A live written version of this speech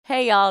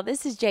Hey, y'all,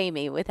 this is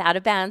Jamie with Out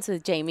of Bounds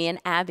with Jamie and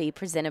Abby,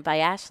 presented by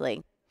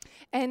Ashley.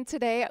 And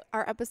today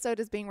our episode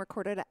is being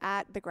recorded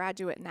at the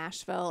Graduate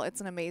Nashville. It's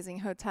an amazing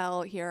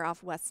hotel here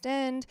off West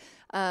End.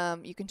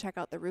 You can check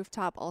out the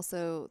rooftop.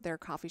 Also, their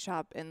coffee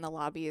shop in the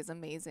lobby is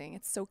amazing.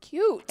 It's so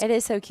cute. It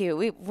is so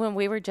cute. When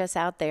we were just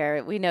out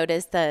there, we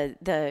noticed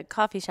the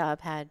coffee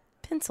shop had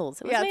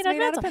pencils. It was made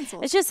out of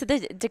pencils. It's just the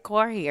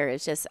decor here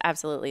is just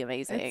absolutely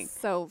amazing. It's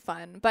so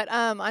fun. But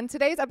on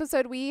today's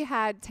episode, we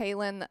had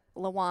Taylin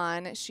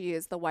Lewan. She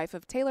is the wife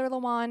of Taylor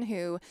Lewan,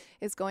 who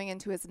is going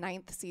into his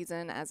 9th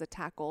season as a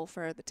tackle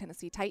for the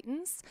Tennessee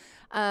Titans.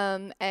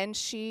 And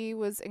she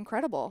was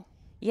incredible.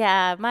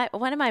 Yeah,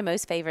 one of my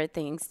most favorite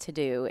things to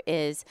do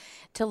is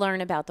to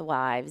learn about the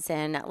wives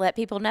and let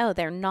people know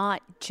they're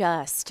not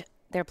just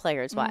their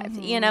player's wife.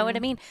 You know what I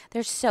mean?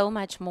 There's so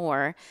much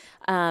more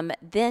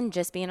than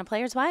just being a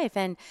player's wife.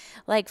 And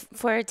like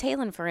for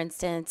Taylin, for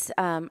instance,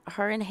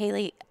 her and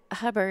Haley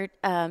Hubbard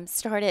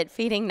started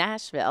Feeding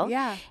Nashville.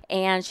 Yeah.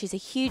 And she's a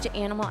huge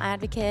animal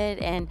advocate.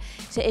 And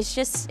so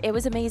it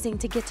was amazing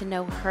to get to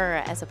know her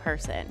as a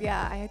person.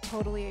 Yeah, I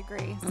totally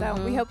agree. So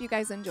we hope you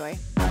guys enjoy.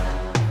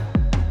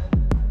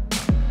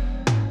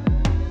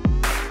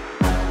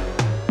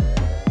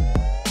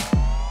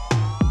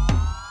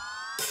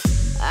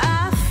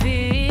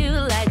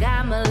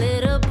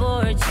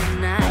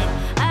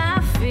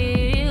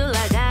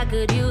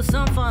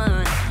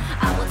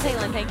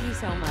 Thank you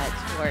so much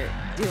for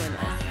doing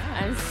this.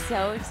 I'm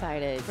so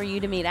excited for you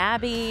to meet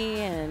Abby,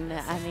 and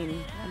I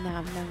mean, now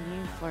I've known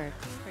you for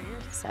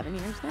years. 7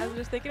 years now. I was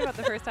just thinking about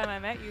the first time I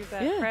met you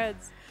at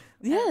Fred's.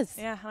 Yes.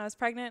 Yeah, and I was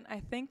pregnant, I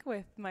think,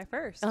 with my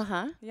first.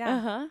 Uh-huh. Yeah.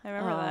 Uh-huh. I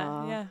remember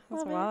that. Yeah,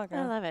 that's a while ago.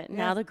 I love it. Yeah.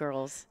 Now the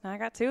girls. Now I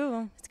got 2 of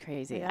them. It's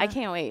crazy. Yeah. I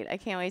can't wait. I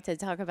can't wait to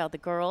talk about the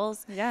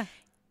girls. Yeah.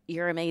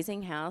 Your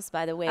amazing house.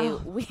 By the way,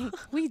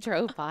 we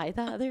drove by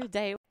the other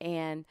day,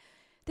 and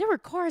there were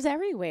cars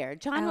everywhere.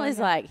 John was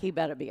like, he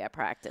better be at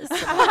practice.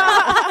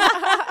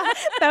 That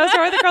was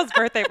for the girl's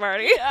birthday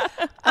party.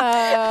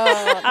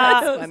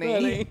 That's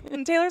funny.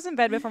 And Taylor's in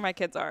bed before my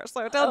kids are,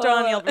 so tell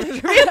John he'll be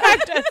at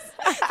practice.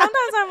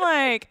 Sometimes I'm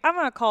like, I'm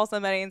going to call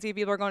somebody and see if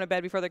people are going to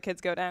bed before their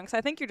kids go down, because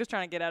I think you're just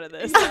trying to get out of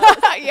this.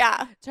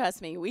 Yeah.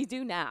 Trust me, we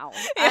do now.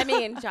 I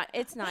mean, John,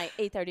 it's night,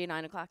 8:30,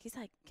 9 o'clock. He's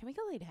like, can we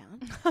go lay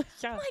down?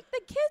 Yeah. I'm like,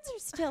 the kids are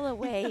still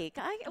awake.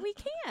 We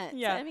can't.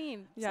 Yeah. I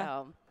mean, Yeah.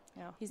 so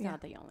Yeah. he's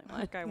not the only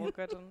one. Okay, well,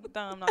 good.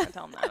 I'm not going to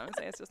tell him that. I'm going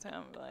to say it's just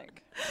him.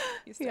 Like,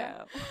 you stay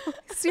up.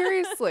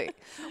 Seriously.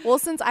 Well,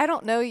 since I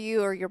don't know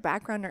you or your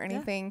background or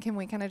anything, can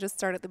we kind of just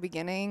start at the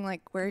beginning,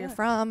 like where you're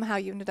from, how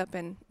you ended up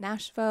in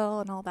Nashville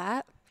and all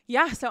that?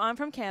 Yeah, so I'm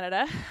from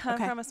Canada. I'm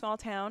Okay. from a small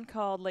town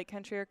called Lake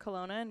Country or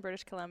Kelowna in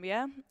British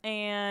Columbia.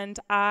 And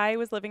I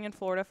was living in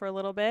Florida for a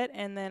little bit,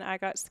 and then I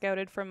got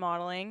scouted for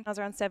modeling. I was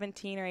around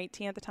 17 or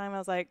 18 at the time. I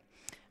was like,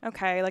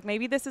 okay, like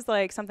maybe this is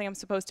like something I'm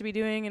supposed to be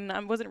doing, and I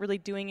wasn't really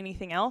doing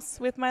anything else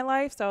with my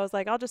life. So I was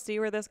like, I'll just see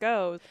where this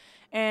goes.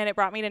 And it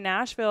brought me to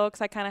Nashville because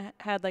I kind of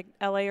had like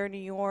LA or New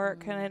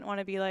York, and I didn't want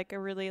to be like a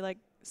really like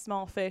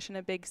small fish in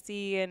a big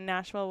sea. And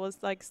Nashville was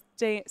like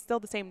still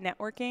the same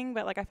networking,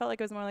 but like I felt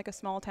like it was more like a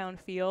small town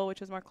feel,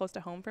 which was more close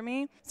to home for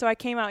me. So I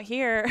came out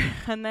here,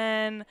 and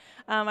then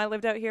I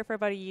lived out here for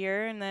about a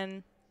year, and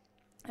then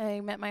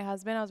I met my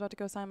husband. I was about to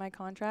go sign my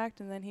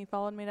contract, and then he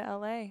followed me to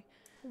LA.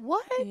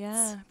 What?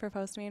 Yeah,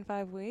 proposed to me in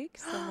 5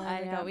 weeks. And then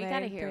I know, we gotta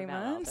married hear 3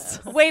 about all months.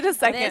 this. Wait a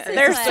second. This is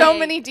There's so like-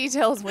 many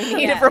details we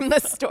needed Yes. from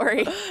this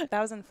story.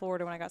 That was in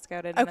Florida when I got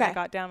scouted. And Okay. then I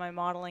got down my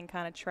modeling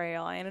kind of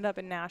trail. I ended up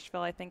in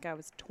Nashville. I think I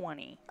was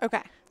 20.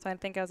 Okay. So I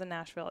think I was in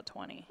Nashville at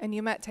 20. And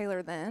you met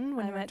Taylor then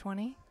when I you were met-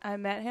 20? I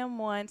met him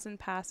once in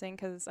passing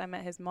because I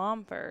met his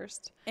mom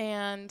first.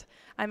 And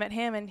I met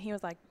him, and she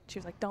was like,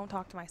 don't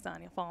talk to my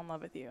son. He'll fall in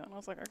love with you. And I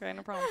was like, okay,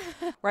 no problem.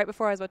 Right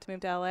before I was about to move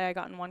to LA, I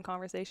got in one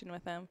conversation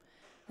with him,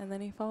 and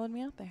then he followed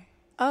me out there.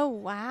 Oh,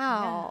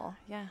 wow.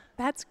 Yeah.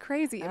 That's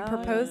crazy. And Oh.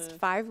 proposed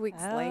 5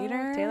 weeks Oh,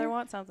 later? if Taylor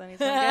wants something, he's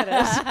going to get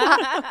it.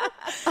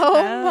 Oh,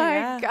 Oh, my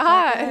yeah.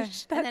 gosh. Okay.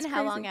 That's And then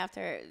how crazy. long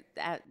after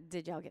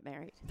did y'all get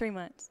married? 3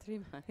 months. 3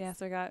 months. Yeah,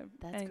 so I got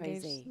That's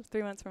engaged crazy.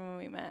 3 months from when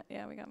we met.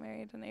 Yeah, we got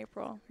married in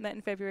April. Met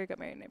in February, got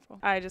married in April.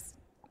 I just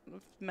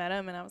met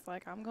him, and I was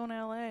like, I'm going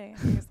to LA. And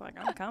he's like,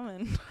 I'm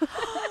coming.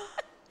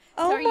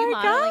 Oh, So are you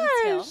my modeling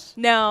gosh.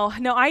 still?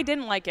 No, I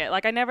didn't like it.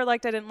 Like, I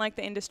didn't like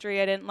the industry.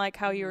 I didn't like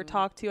how you were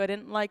talked to. I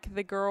didn't like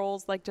the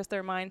girls, like, just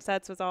their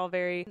mindsets was all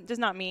very,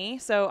 just not me.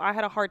 So I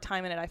had a hard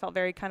time in it. I felt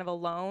very kind of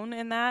alone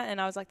in that. And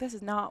I was like, this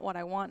is not what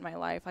I want in my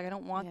life. Like, I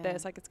don't want Yeah.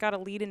 this. Like, it's got to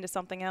lead into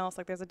something else.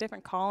 Like, there's a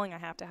different calling I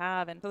have to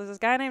have. And so there's this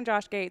guy named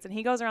Josh Gates, and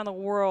he goes around the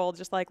world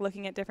just, like,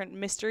 looking at different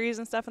mysteries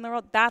and stuff in the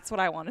world. That's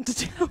what I wanted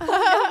to do.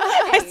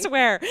 I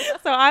swear.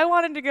 So I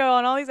wanted to go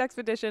on all these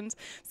expeditions.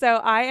 So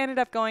I ended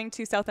up going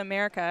to South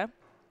America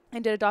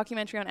and did a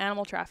documentary on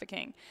animal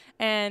trafficking.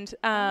 And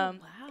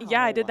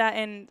yeah, I did that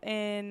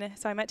in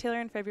so I met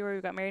Taylor in February,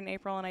 we got married in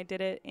April, and I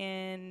did it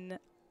in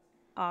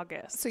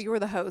August. So you were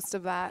the host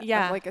of that,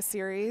 Yeah. of like a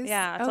series?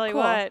 Yeah, I'll Oh, tell you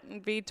cool.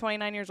 what, be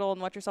 29 years old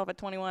and watch yourself at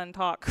 21 and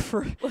talk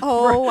for, Oh,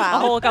 for wow. a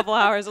whole couple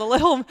hours.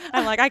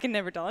 I'm like, I can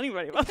never tell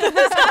anybody about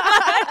this.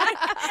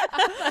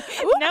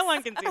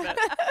 Everyone can see that.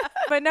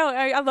 But no,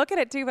 I look at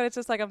it too, but it's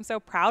just like I'm so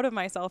proud of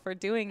myself for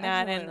doing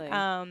that. Absolutely.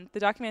 And the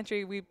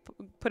documentary, we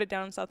put it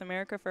down in South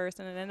America first,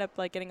 and it ended up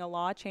like getting a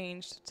law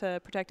changed to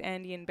protect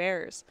Andean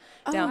bears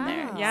down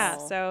there. Yeah.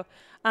 wow. So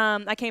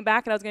I came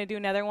back and I was going to do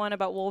another one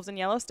about wolves in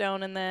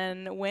Yellowstone, and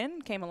then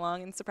Wynn came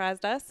along and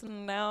surprised us,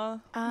 and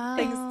now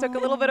things took a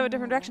little bit of a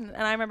different direction.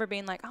 And I remember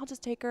being like, I'll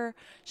just take her.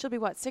 She'll be,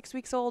 6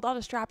 weeks old. I'll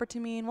just strap her to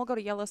me, and we'll go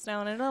to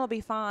Yellowstone, and it'll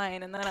be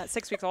fine. And then at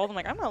 6 weeks old, I'm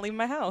like, I'm not leaving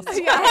my house.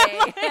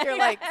 You're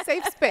like,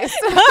 safe space.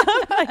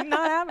 Like,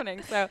 not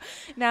happening. So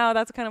now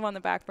that's kind of on the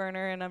back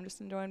burner, and I'm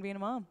just enjoying being a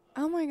mom.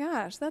 Oh my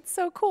gosh, that's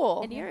so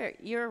cool. And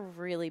you're a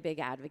really big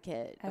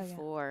advocate Oh, yeah.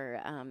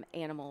 for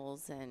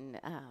animals and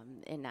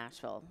in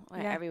Nashville,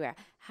 Yeah. everywhere.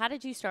 How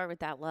did you start with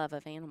that love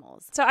of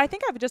animals? So I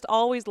think I've just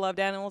always loved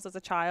animals as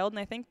a child, and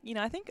I think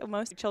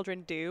most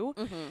children do.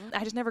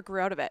 I just never grew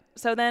out of it.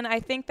 So then I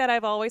think that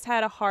I've always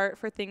had a heart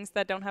for things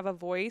that don't have a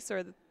voice,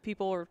 or the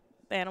people or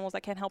animals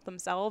that can't help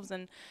themselves.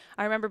 And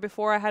I remember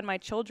before I had my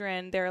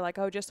children, they're like,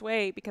 oh, just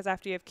wait, because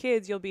after you have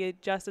kids, you'll be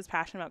just as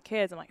passionate about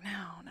kids. I'm like,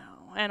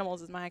 no,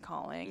 animals is my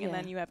calling. And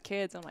then you have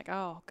kids, I'm like,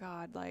 oh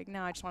God, like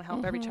now I just want to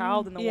help every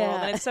child in the world.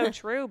 And it's so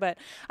true. But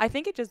I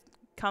think it just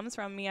comes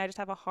from me. I just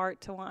have a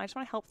heart to I just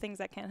want to help things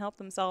that can't help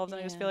themselves. And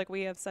I just feel like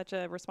we have such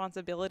a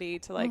responsibility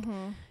to like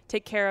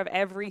take care of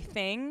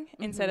everything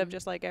instead of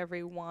just like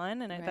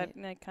everyone. And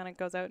that kind of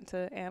goes out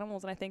into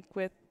animals. And I think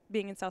with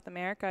being in South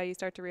America, you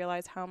start to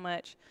realize how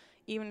much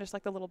even just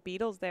like the little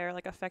beetles there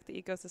like affect the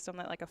ecosystem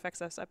that like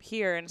affects us up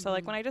here. And so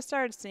like when I just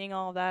started seeing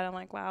all of that, I'm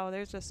like, wow,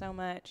 there's just so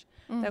much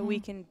that we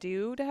can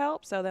do to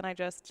help. So then I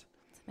just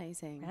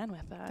Amazing. ran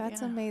with that.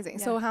 That's yeah. amazing.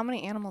 Yeah. So how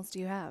many animals do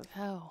you have?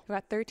 Oh, we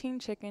got 13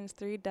 chickens,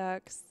 3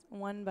 ducks,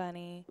 1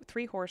 bunny,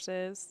 3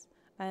 horses,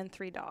 and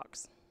 3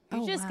 dogs.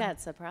 You Oh, just wow. got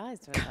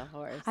surprised with the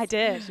horse. I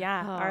did,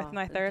 yeah. Oh,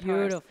 My third horse.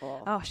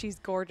 beautiful. Oh, she's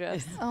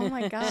gorgeous. Oh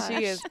my gosh.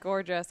 She is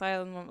gorgeous.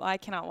 I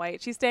cannot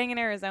wait. She's staying in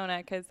Arizona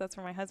because that's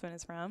where my husband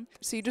is from.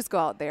 So you just go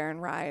out there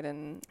and ride,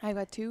 and I've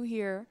got 2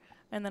 here,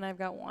 and then I've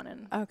got 1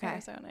 in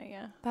Arizona,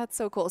 yeah. that's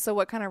so cool. So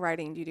what kind of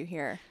riding do you do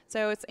here?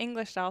 So it's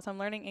English style, so I'm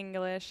learning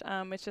English.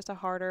 It's just a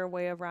harder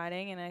way of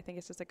riding, and I think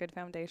it's just a good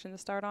foundation to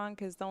start on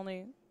because the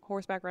only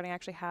horseback riding I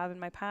actually have in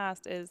my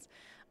past is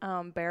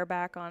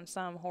bareback on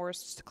some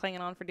horse, just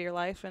clinging on for dear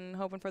life and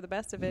hoping for the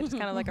best of it. Just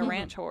kind of like a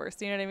ranch horse,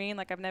 you know what I mean?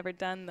 Like I've never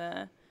done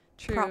the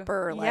true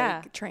Proper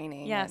like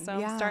training. Yeah, and- so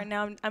I'm starting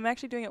now. I'm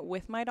actually doing it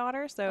with my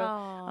daughter.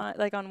 So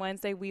like on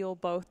Wednesday we will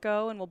both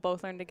go and we'll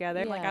both learn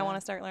together. Like I Yeah. want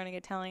to start learning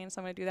Italian, so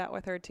I'm going to do that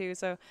with her too.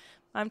 So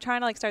I'm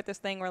trying to like start this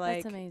thing where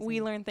like That's we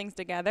amazing. learn things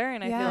together,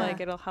 and I feel like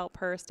it'll help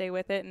her stay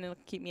with it and it'll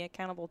keep me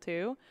accountable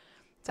too.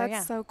 So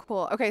That's so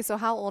cool. Okay, so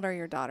how old are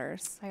your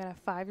daughters? I got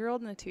a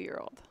 5-year-old and a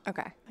 2-year-old.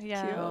 Okay.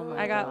 Yeah, Cute. Oh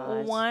my I got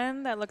gosh.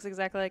 one that looks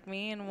exactly like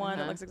me and one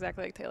that Uh-huh. looks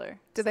exactly like Taylor.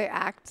 Do they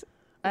act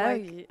Oh,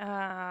 like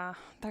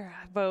they're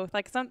both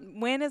like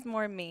Wynn is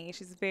more me.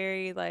 She's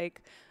very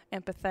like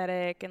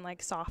empathetic and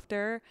like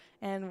softer,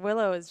 and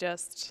Willow is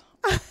just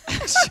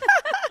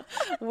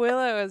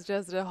Willow is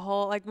just a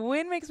whole like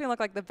Wynn makes me look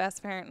like the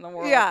best parent in the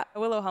world. Yeah.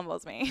 Willow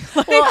humbles me.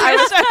 Well,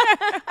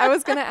 I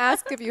was gonna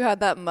ask if you had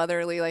that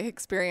motherly like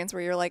experience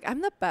where you're like,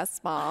 I'm the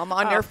best mom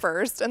on your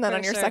first, and then for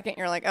on your sure. second,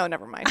 you're like, oh,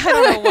 never mind. I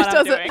don't know what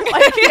I'm Doesn't- doing.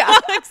 like, yeah.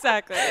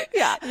 Exactly.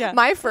 Yeah. Yeah.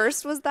 My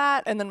first was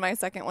that, and then my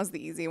second was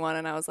the easy one,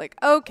 and I was like,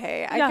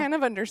 okay, I Yeah. kind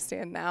of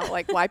understand now,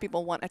 like why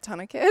people want a ton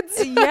of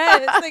kids.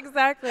 Yes,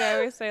 exactly. I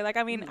always say like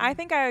I mean I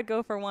think I would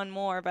go for one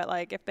more, but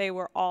like if they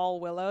were all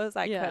Willows,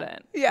 I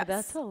couldn't. Yes.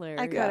 That's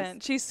hilarious. I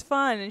couldn't. She's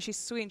fun and she's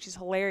sweet and she's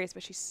hilarious,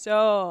 but she's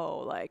so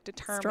like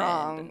determined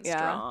Strong, and yeah.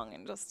 strong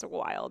and just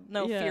wild.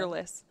 No, Yeah.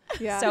 fearless.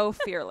 Yeah. So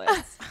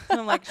fearless.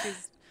 I'm like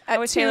she's. I At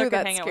wish 2, Taylor could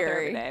that's hang out with her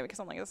every scary. day because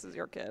I'm like, this is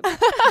your kid.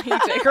 You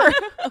take her.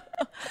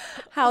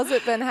 How's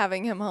it been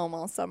having him home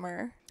all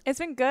summer? It's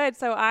been good.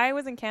 So I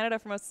was in Canada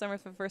for most of summer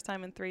for the first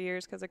time in 3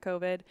 years because of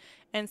COVID.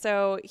 And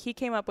so he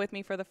came up with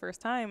me for the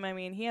first time. I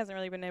mean, he hasn't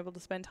really been able to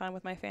spend time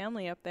with my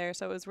family up there.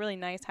 So it was really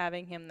nice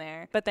having him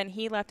there. But then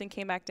he left and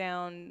came back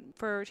down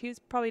he was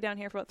probably down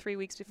here for about 3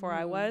 weeks before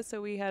I was.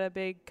 So we had a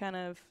big kind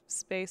of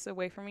space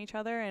away from each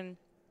other. And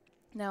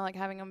now like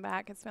having him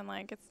back, it's been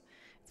like, it's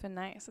been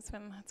nice.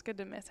 It's good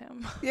to miss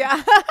him.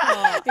 Yeah.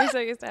 You're so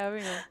used to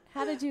having him.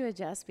 How did you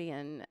adjust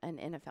being an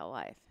NFL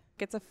wife?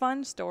 It's a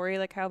fun story,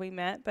 like how we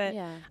met, but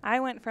Yeah. I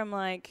went from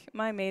like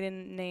my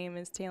maiden name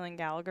is Taylin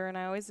Gallagher, and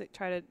I always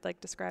try to like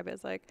describe it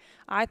as like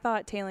I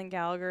thought Taylin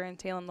Gallagher and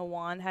Taylin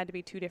Lewan had to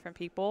be 2 different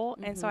people,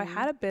 and so I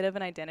had a bit of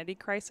an identity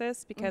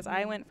crisis because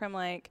I went from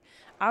like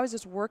I was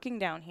just working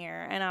down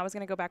here, and I was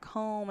gonna go back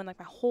home, and like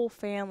my whole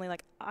family,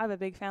 like I have a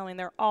big family, and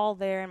they're all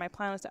there, and my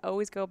plan was to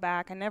always go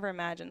back. I never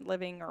imagined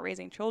living or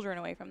raising children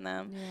away from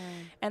them. Yeah.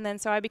 And then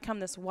so I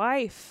become this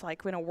wife,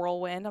 like in a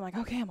whirlwind. I'm like,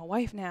 okay, I'm a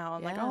wife now.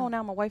 I'm like, Yeah. oh, now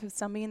I'm a wife of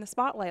somebody in the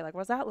spotlight. Like,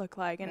 what does that look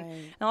like? And, Right.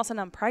 and all of a sudden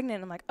I'm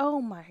pregnant. I'm like,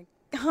 oh my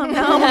oh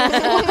no,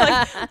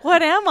 like,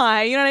 what am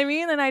I? You know what I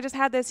mean? And I just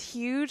had this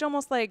huge,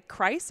 almost like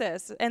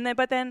crisis.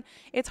 But then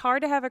it's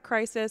hard to have a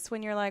crisis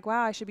when you're like,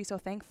 wow, I should be so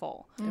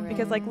thankful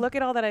because like, look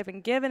at all that I've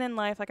been given in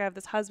life. Like I have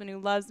this husband who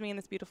loves me and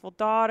this beautiful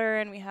daughter,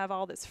 and we have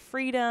all this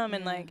freedom,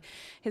 and like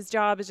his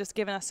job has just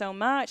given us so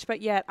much,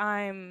 but yet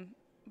I'm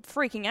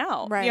freaking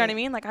out. Right. You know what I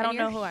mean? Like I don't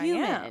know who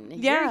human. I am.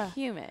 You're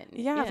human.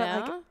 Yeah,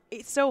 but like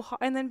it's so hard.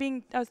 And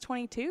then I was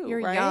 22.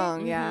 You're right?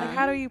 young, yeah. Like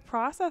how do you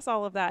process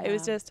all of that? Yeah.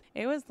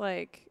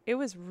 It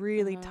was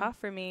really tough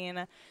for me.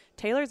 And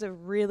Taylor's a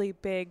really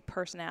big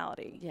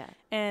personality. Yeah.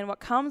 And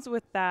what comes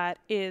with that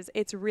is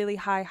it's really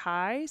high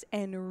highs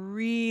and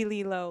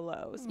really low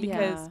lows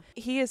because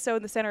he is so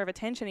the center of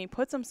attention. He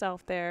puts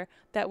himself there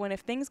that when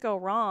if things go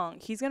wrong,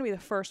 he's going to be the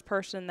first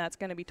person that's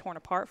going to be torn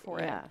apart for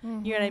it. You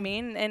know what I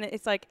mean? And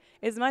it's like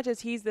as much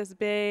as he's this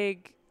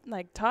big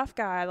like tough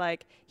guy,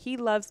 like he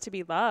loves to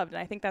be loved,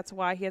 and I think that's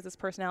why he has this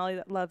personality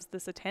that loves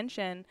this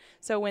attention.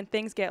 So when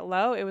things get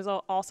low, it was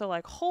also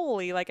like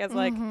holy, like as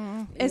like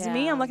as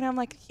me, I'm looking, I'm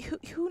like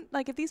who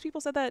like if these people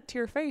said that to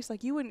your face,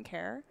 like you wouldn't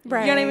care,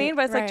 right? You know what I mean?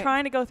 But it's like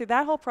trying to go through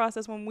that whole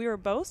process when we were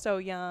both so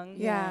young.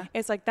 Yeah,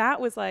 it's like that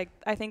was like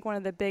I think one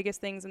of the biggest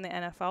things in the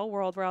NFL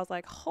world where I was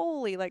like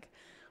holy, like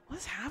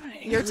what's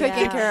happening? You're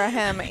taking care of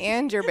him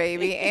and your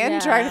baby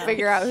and trying to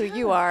figure out who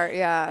you are.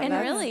 Yeah. And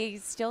really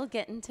still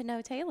getting to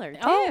know Taylor, too.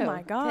 Oh,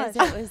 my gosh.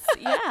 It was,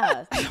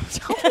 I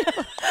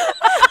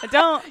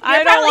don't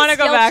want to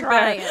go back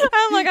there.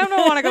 I'm like, I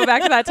don't want to go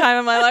back to that time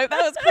in my life.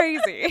 That was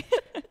crazy.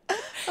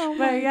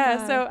 But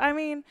God. So, I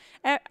mean,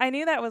 I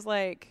knew that was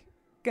like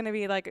going to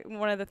be like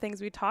one of the things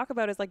we talk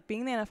about is like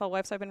being the NFL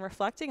wife. So I've been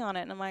reflecting on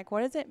it and I'm like,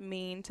 what does it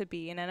mean to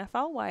be an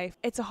NFL wife?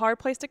 It's a hard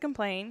place to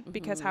complain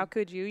because how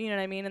could you know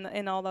what I mean?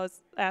 In all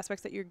those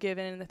aspects that you're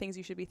given and the things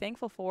you should be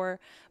thankful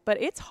for,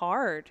 but it's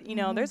hard, you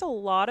know, there's a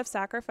lot of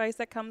sacrifice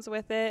that comes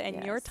with it.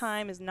 And your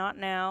time is not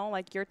now,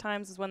 like your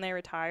times is when they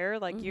retire.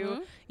 Like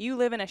you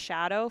live in a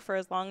shadow for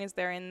as long as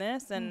they're in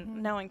this,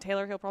 and knowing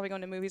Taylor, he'll probably go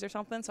into movies or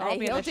something. So I'll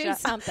be in the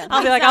shadow.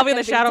 I'll be in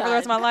the shadow for the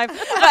rest of my life.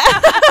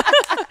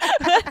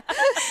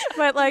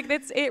 But like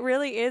it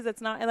really is.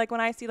 It's not like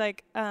when I see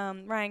like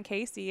Ryan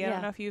Casey. I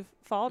don't know if you've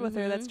followed with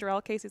her. That's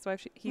Jarrell Casey's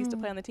wife. He used to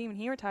play on the team and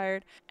he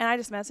retired. And I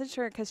just messaged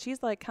her because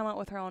she's like come out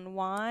with her own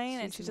wine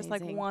and she's just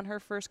like won her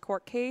first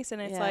court case.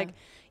 And it's like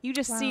you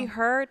just see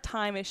her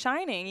time is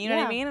shining. You know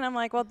what I mean? And I'm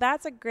like, well,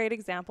 that's a great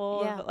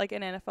example of like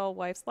an NFL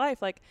wife's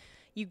life. Like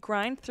you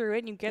grind through it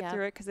and you get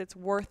through it because it's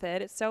worth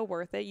it. It's so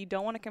worth it. You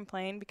don't want to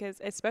complain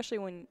because especially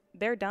when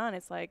they're done,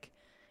 it's like.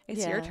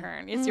 It's your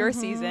turn. It's your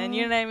season.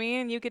 You know what I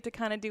mean? You get to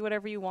kind of do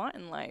whatever you want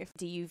in life.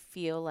 Do you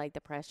feel like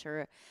the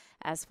pressure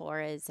as far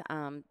as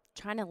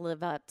trying to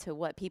live up to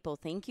what people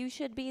think you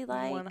should be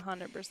like?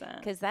 100%.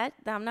 Because that,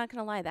 I'm not going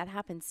to lie, that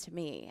happens to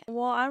me.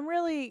 Well, I'm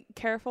really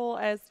careful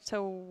as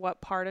to what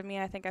part of me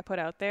I think I put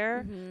out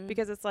there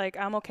because it's like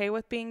I'm okay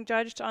with being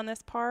judged on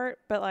this part,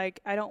 but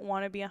like I don't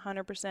want to be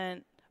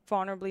 100%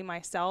 vulnerably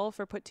myself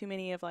or put too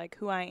many of like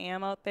who I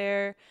am out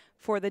there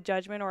for the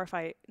judgment, or if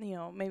I, you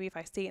know, maybe if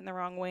I say it in the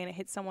wrong way and it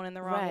hits someone in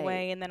the wrong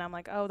way and then I'm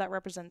like, oh, that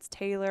represents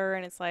Taylor.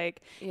 And it's like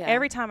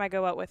every time I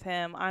go out with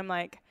him, I'm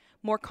like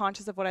more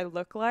conscious of what I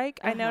look like.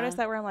 I noticed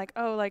that where I'm like,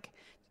 oh, like,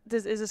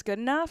 is this good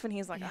enough? And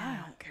he's like, I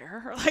don't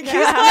care. Like, he's looking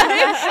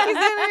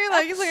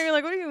at me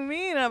like, what do you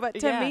mean? But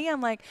to me, I'm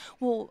like,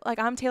 well, like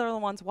I'm Taylor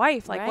Lewan's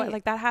wife. Like what,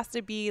 like that has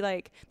to be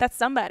like, that's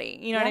somebody,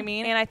 you know what I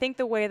mean? And I think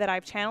the way that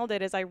I've channeled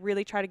it is I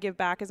really try to give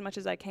back as much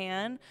as I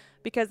can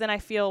because then I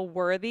feel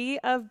worthy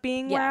of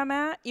being where I'm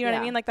at. You know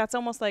what I mean? Like that's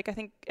almost like, I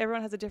think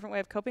everyone has a different way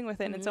of coping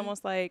with it. And it's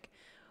almost like,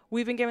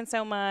 we've been given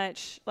so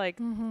much, like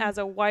as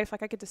a wife,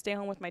 like I get to stay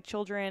home with my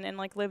children and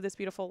like live this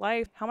beautiful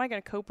life. How am I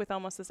going to cope with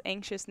almost this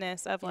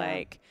anxiousness of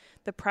like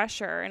the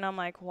pressure? And I'm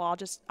like, well,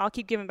 I'll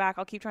keep giving back.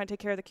 I'll keep trying to take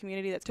care of the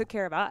community that took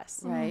care of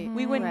us.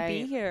 We wouldn't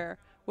be here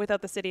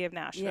without the city of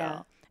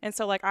Nashville. And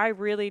so like, I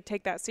really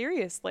take that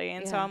seriously.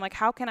 And so I'm like,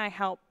 how can I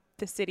help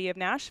the city of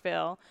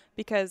Nashville?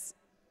 Because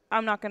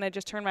I'm not going to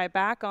just turn my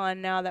back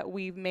on now that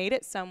we've made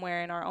it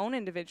somewhere in our own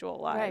individual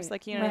lives.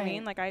 Like, you know what I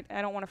mean? Like, I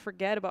don't want to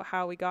forget about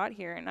how we got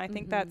here. And I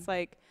think that's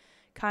like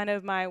kind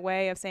of my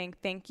way of saying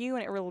thank you.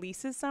 And it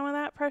releases some of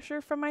that pressure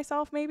from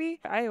myself,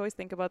 maybe. I always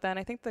think about that. And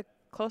I think the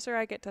closer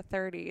I get to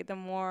 30, the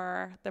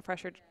more the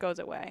pressure goes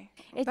away.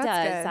 It That's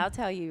does. good. I'll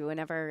tell you,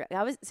 whenever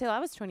I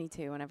was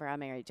 22 whenever I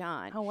married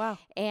John. Oh, wow.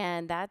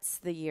 And that's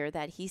the year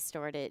that he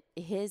started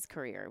his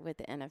career with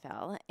the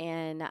NFL.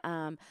 And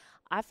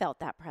I felt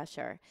that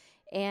pressure.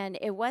 And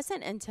it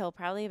wasn't until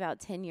probably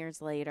about 10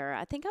 years later,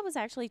 I think I was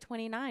actually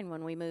 29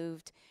 when we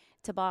moved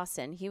to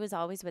Boston. He was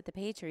always with the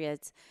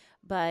Patriots,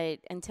 but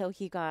until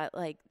he got,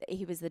 like,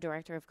 he was the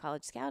director of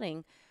college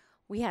scouting,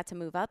 we had to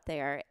move up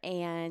there.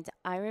 And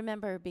I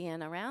remember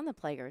being around the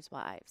players'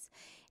 wives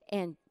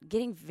and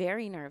getting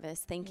very nervous,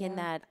 thinking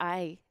that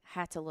I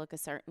had to look a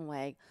certain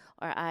way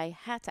or I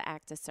had to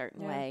act a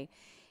certain way.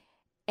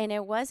 And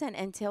it wasn't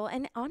until,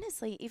 and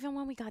honestly, even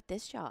when we got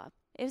this job,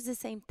 it was the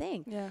same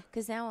thing.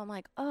 Because now I'm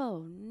like,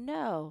 oh,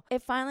 no.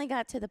 It finally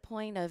got to the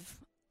point of,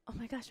 oh,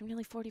 my gosh, I'm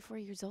nearly 44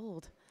 years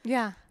old.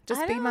 Yeah.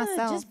 Just be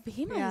myself. Just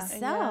be Yeah.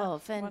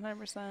 myself. Yeah, And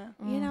 100%.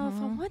 you know,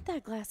 if I want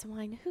that glass of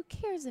wine, who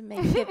cares if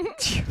maybe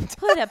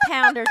put a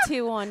pound or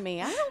two on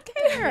me? I don't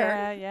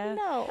care. Yeah.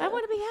 No, I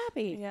want to be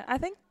happy. Yeah, I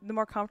think the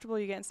more comfortable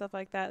you get and stuff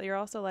like that, you're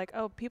also like,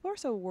 oh, people are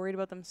so worried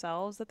about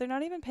themselves that they're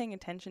not even paying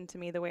attention to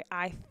me the way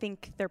I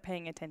think they're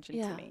paying attention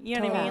to me. You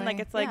know what I mean? Like,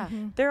 it's like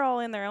they're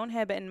all in their own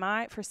head,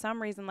 but for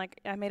some reason, like,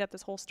 I made up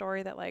this whole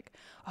story that, like,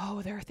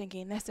 oh, they're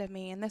thinking this of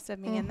me and this of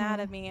me and that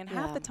of me, and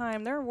half the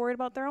time they're worried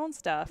about their own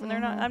stuff, and they're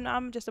not.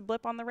 I'm just a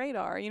blip on the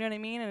radar. You know what I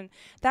mean? And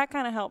that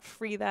kind of helped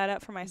free that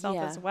up for myself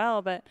as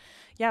well. But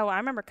yeah, I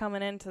remember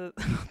coming into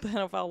the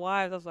NFL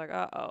Wives, I was like,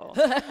 uh-oh.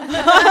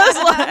 I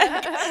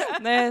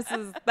was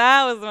like,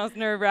 that was the most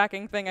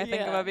nerve-wracking thing I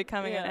think about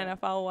becoming an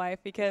NFL wife,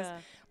 because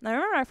I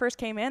remember when I first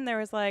came in, there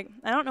was like,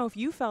 I don't know if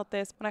you felt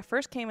this, when I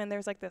first came in, there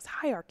was like this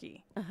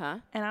hierarchy.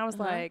 And I was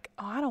like,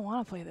 oh, I don't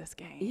want to play this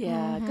game.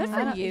 Yeah, good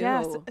for you.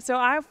 Yes. So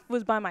I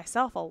was by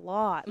myself a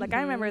lot. Like,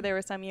 I remember there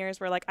were some years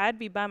where, like, I'd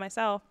be by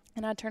myself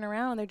and I'd turn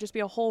around and there'd just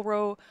be a whole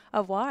row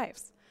of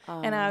wives.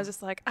 And I was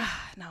just like,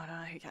 no.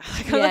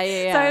 So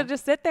I would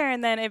just sit there,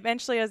 and then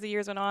eventually, as the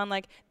years went on,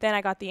 like, then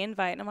I got the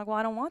invite, and I'm like, well,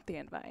 I don't want the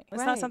invite.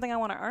 It's not something I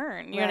want to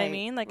earn. You know what I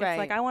mean? Like, it's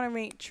like, I want to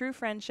make true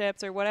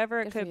friendships or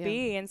whatever it could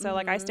be. And so,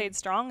 like, I stayed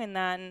strong in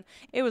that, and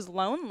it was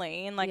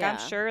lonely. And, like, I'm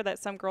sure that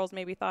some girls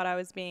maybe thought I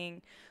was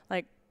being,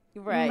 like,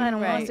 I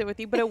don't want to sit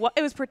with you, but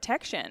it was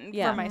protection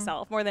for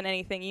myself more than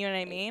anything. You know what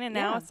I mean? And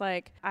now it's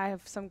like, I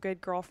have some good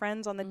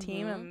girlfriends on the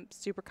team. I'm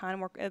super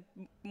kind,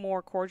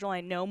 more cordial.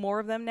 I know more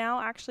of them now,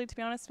 actually, to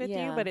be honest with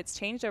you. But it's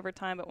changed over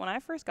time. But when I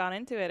first got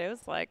into it, it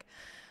was like,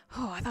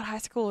 oh, I thought high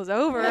school was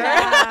over.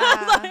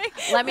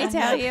 Let me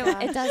tell you,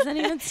 it doesn't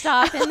even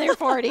stop in their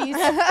 40s.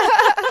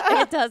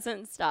 It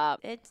doesn't stop.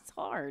 It's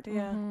hard.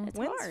 Yeah. It's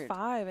Wynn's hard.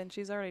 5, and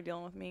she's already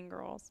dealing with mean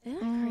girls. Isn't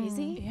that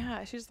crazy?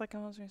 Yeah. She's like,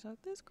 she's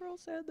like, this girl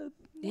said that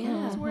what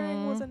I was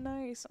wearing wasn't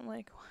nice. I'm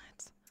like,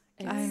 what?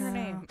 What's her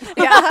name?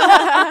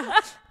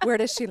 Where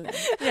does she live?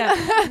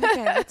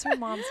 Okay, what's her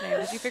mom's name?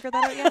 Did you figure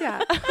that out yet?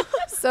 Yeah.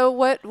 So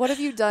what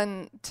have you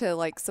done to,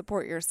 like,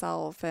 support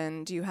yourself?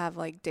 And do you have,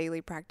 like,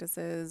 daily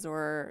practices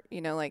or, you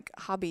know, like,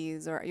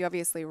 hobbies? Or you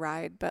obviously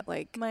ride, but,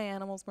 like, my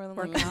animals more than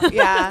work like out.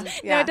 Yeah.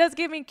 No, it does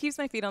keeps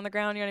my feet on the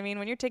ground. You know what I mean?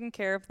 When you're taking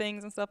care of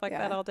things and stuff like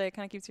that all day, it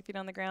kind of keeps your feet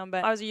on the ground.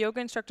 But I was a yoga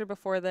instructor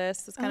before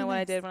this. That's kind of what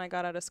I did when I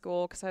got out of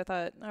school, because I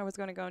thought I was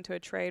going to go into a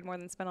trade more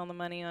than spend all the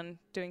money on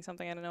doing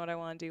something I don't know what I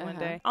want to do one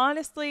day.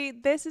 Honestly,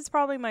 this is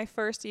probably my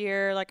first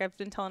year. Like, I've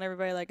been telling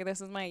everybody, like,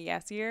 this is my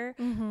yes year,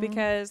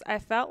 because I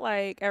felt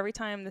like every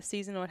time the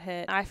season would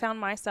hit, I found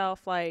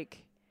myself,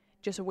 like,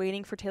 just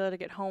waiting for Taylor to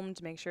get home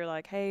to make sure,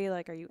 like, hey,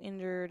 like, are you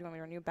injured? Do you want me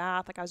to run you a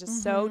bath? Like, I was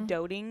just so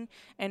doting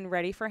and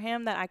ready for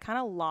him that I kind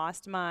of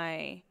lost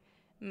my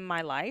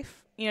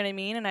life. You know what I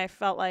mean? And I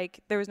felt like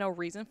there was no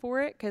reason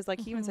for it, because, like,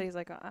 he even said, he's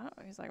like,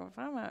 he's like, well, if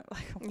I'm not,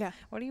 like,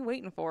 what are you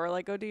waiting for?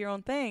 Like, go do your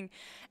own thing.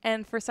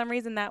 And for some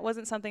reason, that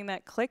wasn't something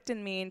that clicked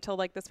in me until,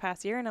 like, this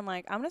past year. And I'm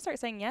like, I'm going to start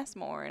saying yes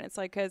more. And it's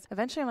like, because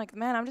eventually I'm like,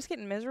 man, I'm just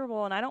getting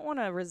miserable, and I don't want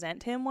to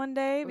resent him one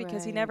day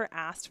because he never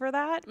asked for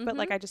that. But,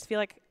 like, I just feel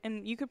like,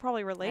 and you could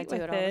probably relate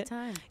with it. I do it all the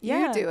time.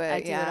 Yeah. You do it. I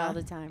do it all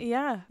the time.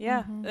 Yeah.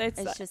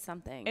 It's just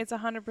something. It's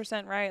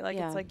 100% right. Like,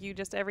 it's like, you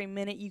just, every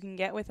minute you can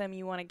get with him,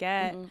 you want to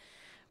get.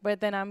 But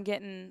then I'm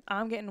getting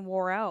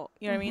wore out.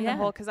 You know what I mean? The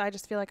whole, because I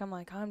just feel like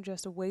I'm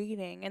just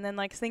waiting. And then,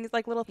 like, things,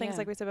 like, little things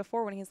like we said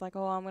before, when he's like,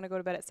 oh, I'm going to go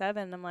to bed at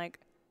 7. And I'm like,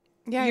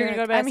 you're going to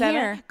go to bed at 7?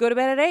 Here. Go to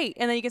bed at 8.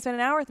 And then you can spend an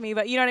hour with me.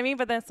 But you know what I mean?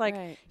 But then it's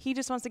like, he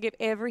just wants to give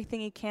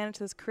everything he can to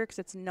this career, because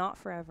it's not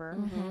forever.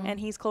 And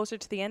he's closer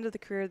to the end of the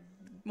career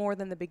more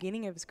than the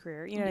beginning of his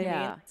career. You know what I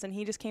mean? And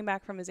he just came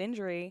back from his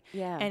injury.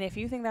 And if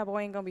you think that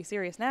boy ain't going to be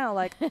serious now,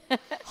 like,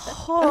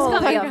 it's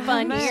going to be a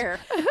fun year.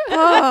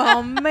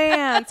 Oh,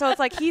 man. So it's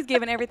like, he's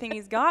given everything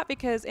he's got,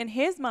 because in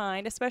his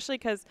mind, especially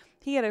because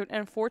he had an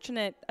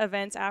unfortunate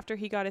events after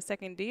he got his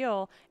second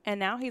deal, and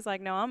now he's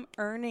like, no, I'm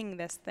earning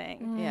this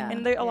thing.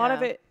 And a lot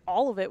of it,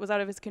 all of it was out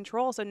of his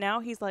control. So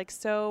now he's like,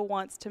 so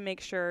wants to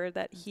make sure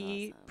that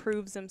he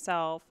proves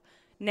himself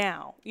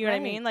now. You know what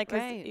I mean? Like,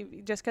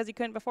 just because he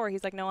couldn't before,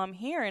 he's like, no, I'm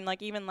here. And,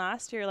 like, even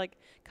last year, like,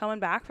 coming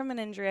back from an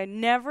injury, I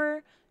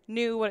never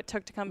knew what it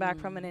took to come back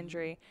from an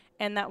injury.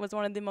 And that was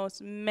one of the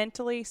most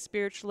mentally,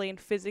 spiritually, and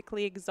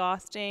physically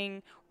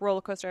exhausting roller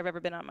coaster I've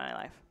ever been on in my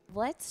life.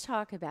 Let's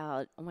talk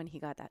about when he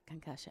got that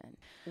concussion.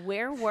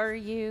 Where were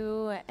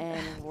you,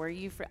 and were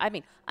you I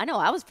mean, I know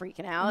I was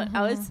freaking out.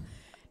 I was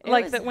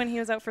like that when he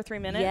was out for 3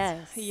 minutes.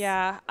 Yes.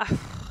 Yeah.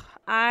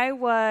 I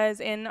was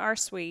in our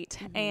suite,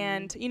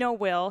 and you know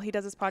Will, he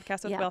does his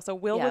podcast with Will, so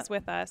Will was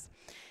with us,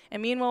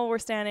 and me and Will were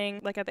standing,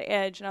 like, at the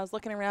edge, and I was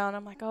looking around.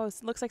 I'm like, oh, it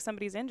looks like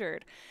somebody's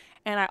injured.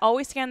 And I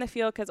always scan the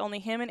field, because only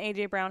him and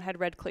A.J. Brown had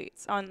red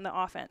cleats on the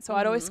offense. So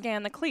I'd always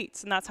scan the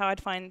cleats, and that's how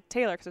I'd find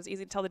Taylor, because it was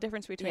easy to tell the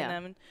difference between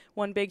them, and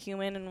one big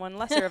human and one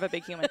lesser of a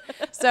big human.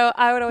 So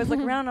I would always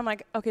look around, and I'm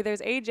like, okay,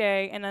 there's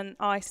A.J., and then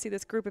I see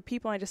this group of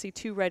people, and I just see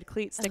 2 red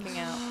cleats sticking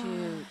out.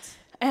 Shoot.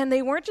 And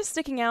they weren't just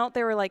sticking out,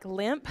 they were, like,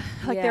 limp.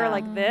 Like, they were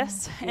like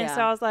this. And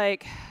so I was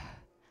like,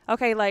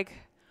 okay, like,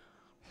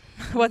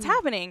 what's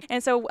happening.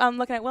 And so I'm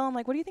looking at Will. I'm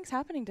like, what do you think's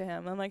happening to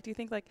him? I'm like, do you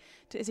think like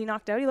is he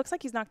knocked out? He looks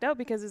like he's knocked out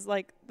because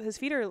his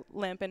feet are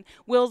limp. And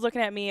Will's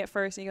looking at me at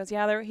first, and he goes,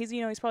 yeah, he's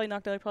he's probably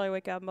knocked out. He'll probably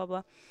wake up and blah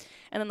blah.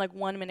 And then like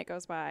 1 minute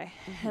goes by,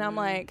 and I'm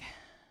like,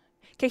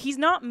 okay, he's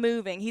not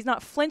moving. He's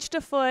not flinched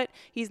a foot.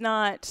 He's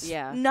not.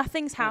 Yeah.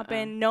 Nothing's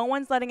happened. No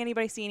one's letting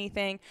anybody see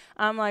anything.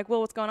 I'm like,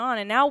 Will, what's going on?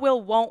 And now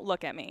Will won't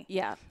look at me.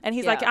 Yeah. And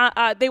he's like,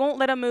 they won't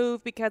let him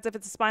move because if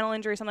it's a spinal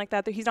injury or something like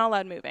that, he's not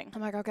allowed moving.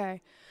 I'm like,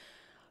 okay.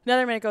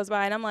 Another minute goes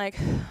by, and I'm like,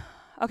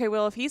 okay,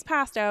 Will, if he's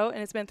passed out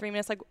and it's been 3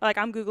 minutes, like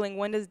I'm Googling,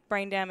 when does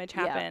brain damage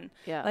happen?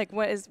 Yeah. Like,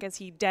 is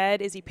he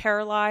dead? Is he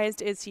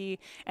paralyzed?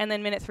 And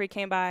then minute 3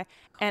 came by,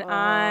 and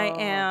I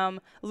am,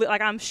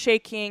 I'm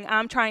shaking.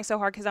 I'm trying so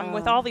hard because I'm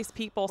with all these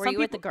people. Were you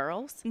with the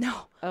girls?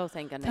 No. Oh,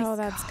 thank goodness. Oh,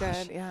 that's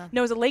good. Yeah.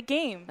 No, it was a late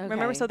game. Okay.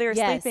 Remember? So they were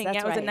sleeping.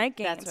 Yeah, it was a night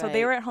game. That's so right.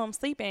 they were at home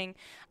sleeping,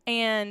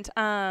 and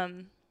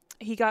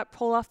he got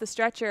pulled off the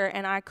stretcher,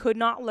 and I could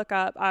not look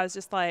up. I was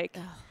just like,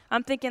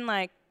 I'm thinking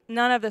like,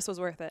 none of this was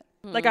worth it.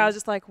 Like, I was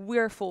just like,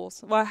 we're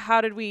fools. Well,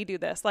 how did we do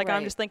this? Like,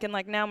 I'm just thinking,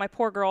 like, now my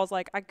poor girl's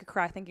like, I could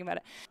cry thinking about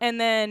it.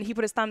 And then he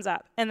put his thumbs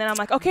up. And then I'm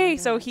like, okay,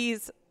 so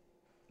he's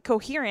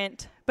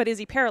coherent, but is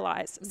he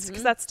paralyzed?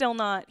 Because that's still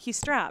not, he's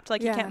strapped.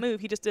 Like, he can't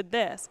move. He just did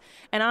this.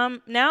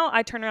 And now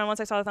I turn around once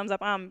I saw the thumbs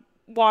up,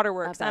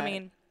 waterworks. I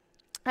mean,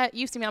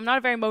 used to me, I'm not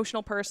a very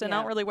emotional person. I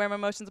don't really wear my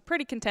emotions. I'm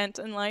pretty content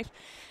in life.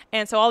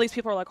 And so all these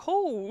people are like,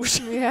 oh,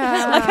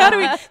 like, how do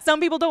we, some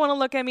people don't want to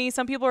look at me.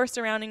 Some people are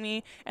surrounding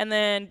me. And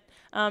then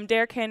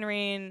Derrick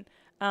Henry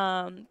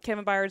and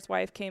Kevin Byard's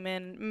wife came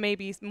in,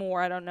 maybe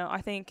more. I don't know.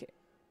 I think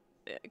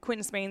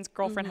Quentin Spain's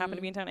girlfriend happened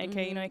to be in town. AK,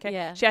 you know AK?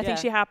 Yeah. I think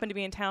she happened to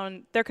be in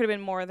town. There could have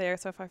been more there,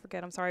 so if I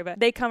forget, I'm sorry. But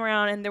they come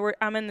around, and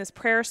I'm in this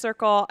prayer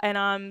circle, and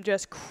I'm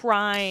just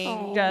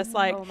crying, just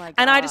like,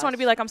 and I just want to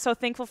be like, I'm so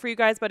thankful for you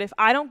guys, but if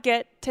I don't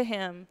get to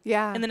him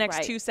in the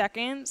next 2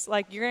 seconds,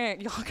 like,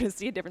 y'all gonna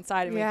see a different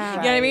side of me. You know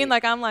what I mean?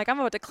 Like, I'm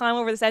about to climb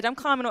over this edge. I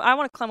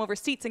want to climb over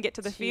seats and get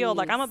to the field.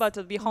 Like, I'm about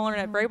to be hollering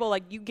at Vrabel,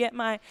 like, you get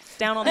my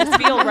down on this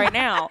field right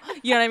now.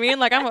 You know what I mean?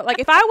 Like,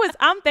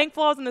 I'm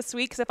thankful I was in the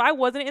suite, because if I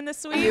wasn't in the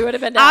suite, you would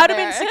have been I would have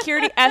been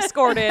security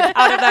escorted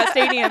out of that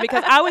stadium,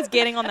 because I was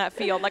getting on that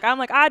field. Like, I'm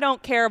like, I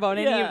don't care about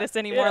any of this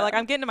anymore. Like,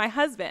 I'm getting to my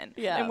husband.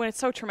 And when it's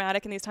so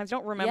traumatic in these times, you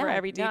don't remember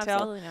every detail.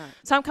 Absolutely not.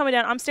 So I'm coming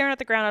down. I'm staring at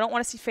the ground. I don't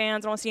want to see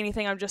fans. I don't want to see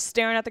anything. I'm just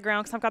staring at the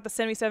ground because I've got the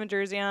 77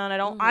 jersey on.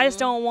 I just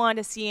don't want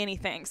to see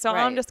anything. So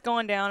I'm just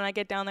going down, and I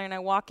get down there, and I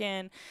walk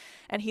in.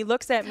 And he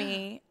looks at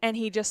me, and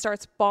he just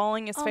starts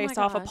bawling his face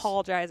off,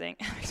 apologizing.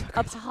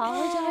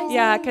 Apologizing?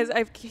 Yeah, because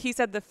he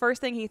said the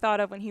first thing he thought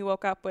of when he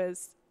woke up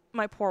was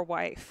my poor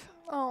wife.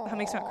 Oh. That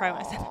makes me cry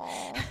when I said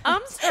that.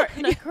 I'm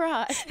starting to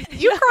cry.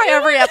 You cry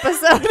every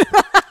episode.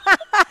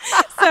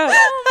 So,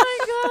 oh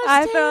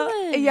my gosh,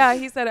 Taylor.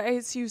 He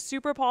said he was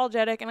super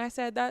apologetic, and I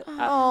said that.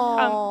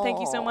 Thank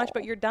you so much,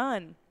 but you're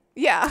done.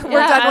 Yeah,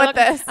 we're done with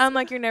this. I'm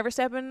like, you're never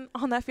stepping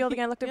on that field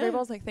again. I looked at Vrabel, I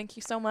was like, thank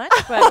you so much,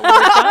 but we're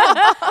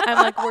done. I'm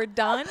like, we're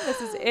done.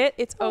 This is it.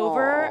 It's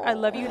over. I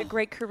love you. You had a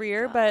great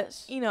career, but,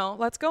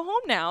 let's go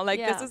home now. Like,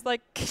 this is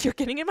like, you're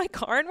getting in my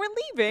car and we're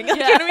leaving. Like,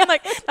 you know what I mean?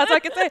 Like, that's what I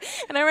could say.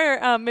 And I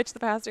remember Mitch, the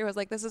pastor, was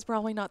like, this is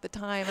probably not the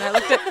time. And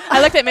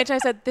I looked at Mitch, and I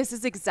said, this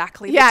is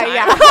exactly the time.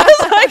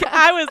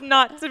 I was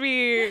not to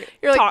be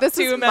You're like, talked this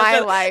to is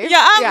my life.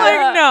 Yeah, I'm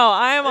like, no,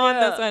 I am on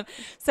this one.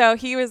 So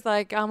he was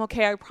like, I'm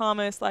okay, I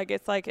promise. Like,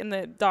 it's like, and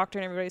the doctor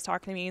and everybody's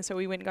talking to me, and so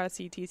we went and got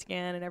a CT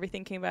scan, and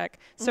everything came back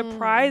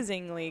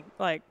surprisingly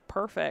like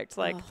perfect.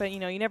 Like, but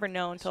you never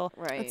know until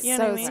It's you know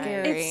so what I mean?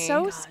 scary. It's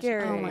so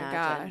scary. Oh my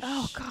gosh.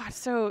 Oh God.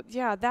 So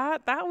yeah,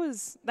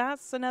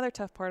 that's another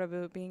tough part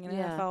about being an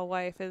NFL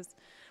wife is,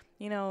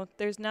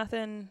 there's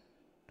nothing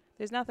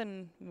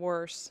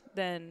worse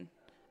than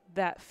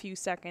that few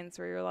seconds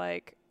where you're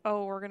like,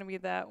 oh, we're gonna be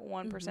that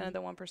 1% of the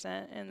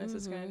 1%, and this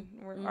is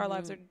our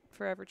lives are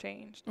forever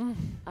changed.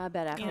 I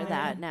bet after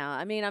that now.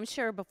 I mean, I'm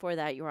sure before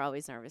that you were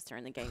always nervous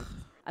during the game.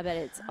 I bet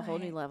it's a whole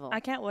new level. I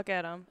can't look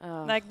at him.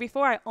 Like,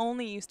 before, I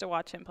only used to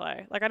watch him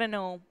play. Like, I didn't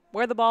know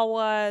where the ball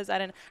was. I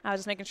was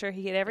just making sure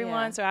he hit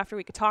everyone. So after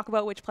we could talk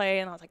about which play,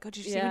 and I was like, oh,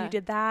 did you see when you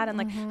did that? And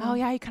like, oh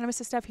yeah, you kind of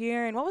missed a step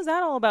here. And what was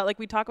that all about? Like,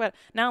 we talk about it.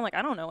 Now I'm like,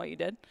 I don't know what you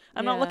did.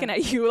 I'm not looking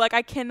at you. Like,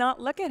 I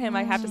cannot look at him.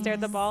 I have to stare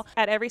at the ball.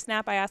 At every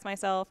snap, I ask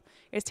myself,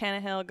 is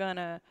Tannehill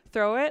gonna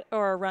throw it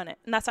or run it?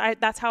 And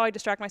that's how I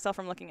distract myself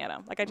from looking at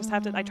him. Like, I just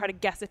have to, I try to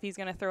guess if he's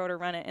gonna throw it or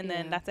run it, and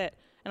then that's it.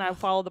 And I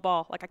follow the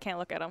ball. Like, I can't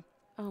look at him.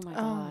 Oh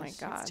my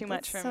gosh. It's too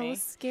much for me.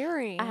 So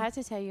scary. I have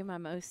to tell you my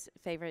most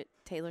favorite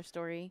Taylor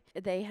story.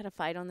 They had a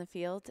fight on the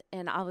field,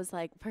 and I was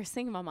like, first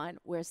thing in my mind,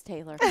 where's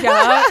Taylor? Yeah.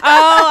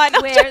 I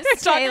know.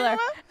 Where's Taylor?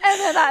 And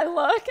then I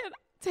look, and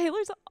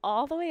Taylor's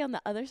all the way on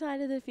the other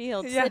side of the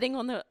field, sitting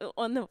on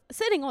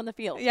the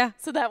field. Yeah.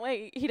 So that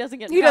way he doesn't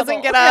get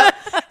doesn't get up.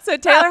 So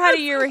Taylor had a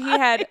year where he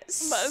had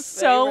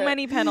so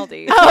many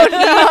penalties. Oh,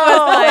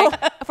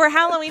 no. For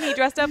Halloween, he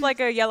dressed up like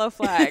a yellow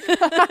flag.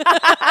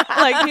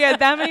 Like, he had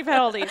that many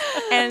penalties.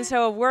 And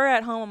so we're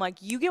at home. I'm like,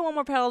 you get one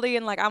more penalty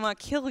and, like, I'm going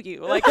to kill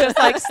you. Like, just,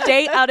 like,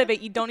 stay out of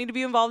it. You don't need to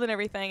be involved in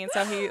everything. And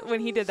so when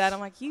he did that, I'm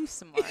like, you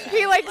smart.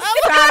 He like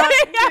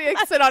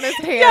sit on his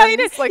hands. Yeah, he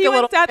did. Like he a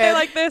little sat there kid.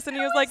 like this, and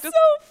he was like, That's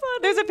just, so funny.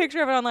 there's a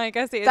picture of it online.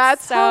 I see. It's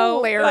That's so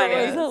hilarious. funny.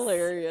 That was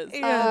hilarious.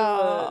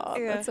 Oh,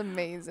 Yeah. that's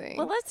amazing.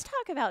 Well, let's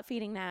talk about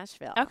Feeding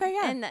Nashville. Okay,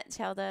 yeah. And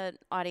tell the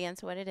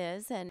audience what it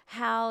is and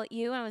how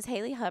you and it was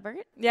Haley Hubbard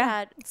Yeah.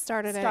 that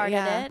started it. started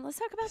Yeah. it. Let's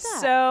talk about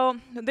that. So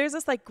there's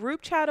this like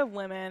group chat of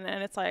women,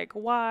 and it's like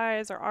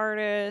wives or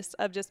artists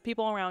of just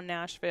people around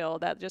Nashville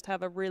that just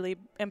have a really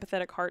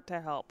empathetic heart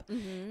to help.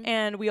 Mm-hmm.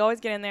 And we always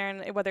get in there,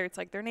 and whether it's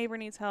like their neighbor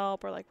needs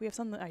help or like we have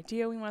some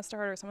idea we want to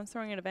start or someone's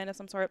throwing an event of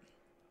some sort,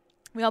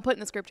 we all put in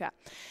this group chat.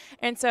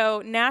 And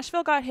so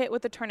Nashville got hit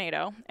with the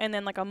tornado, and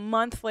then like a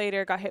month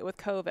later got hit with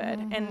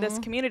COVID, and this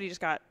community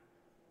just got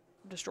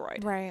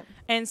destroyed. Right.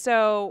 And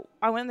so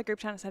I went in the group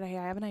chat and said, hey,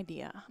 I have an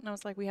idea. And I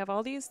was like, we have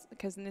all these,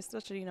 because this is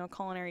such a,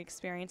 culinary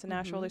experience in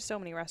Nashville. There's so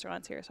many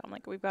restaurants here. So I'm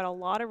like, we've got a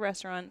lot of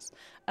restaurants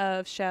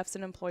of chefs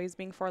and employees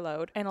being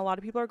furloughed. And a lot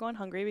of people are going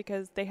hungry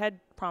because they had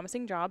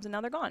promising jobs and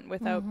now they're gone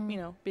without,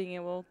 being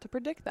able to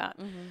predict that.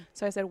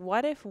 So I said,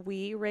 what if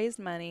we raised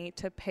money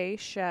to pay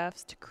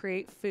chefs to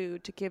create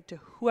food to give to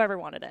whoever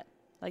wanted it?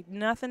 Like,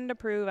 nothing to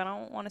prove. I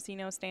don't want to see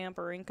no stamp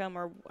or income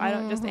or I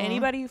don't just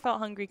anybody who felt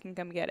hungry can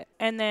come get it.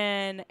 And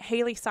then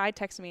Haley side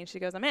texted me and she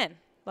goes, I'm in.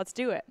 Let's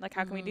do it. Like,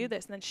 how can we do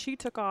this? And then she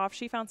took off.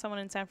 She found someone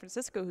in San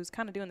Francisco who's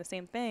kind of doing the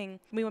same thing.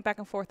 We went back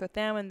and forth with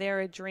them, and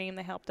they're a dream.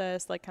 They helped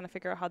us, like, kind of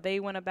figure out how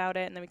they went about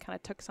it. And then we kind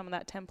of took some of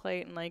that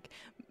template and, like,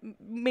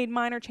 made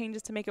minor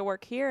changes to make it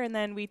work here. And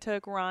then we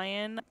took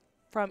Ryan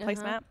from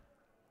Placemat.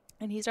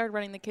 And he started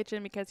running the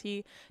kitchen because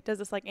he does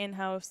this like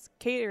in-house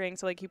catering.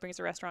 So like he brings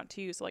a restaurant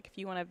to you. So like if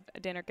you want to have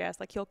a dinner guest,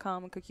 like he'll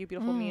come and cook you a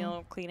beautiful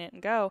meal, clean it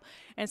and go.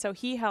 And so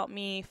he helped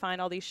me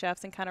find all these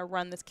chefs and kind of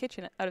run this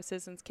kitchen out of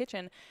Citizens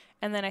Kitchen.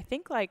 And then I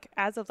think like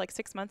as of like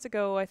 6 months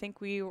ago, I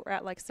think we were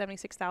at like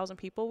 76,000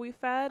 people we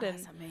fed.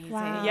 That's and amazing.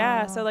 Wow.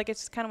 yeah, so like it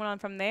just kind of went on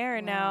from there.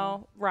 And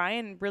now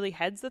Ryan really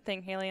heads the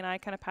thing. Haley and I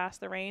kind of pass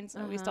the reins,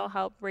 and we still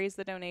help raise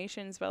the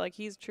donations. But like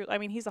he's true. I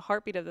mean, he's the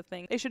heartbeat of the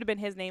thing. It should have been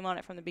his name on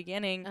it from the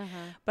beginning.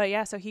 But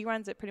yeah, so he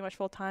runs it pretty much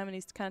full time, and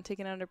he's kind of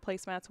taken under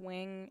Placemat's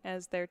wing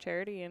as their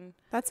charity. And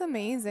That's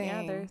amazing.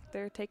 yeah,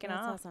 they're taking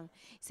That's off. awesome.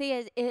 See,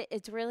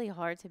 it's really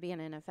hard to be an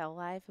NFL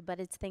wife, but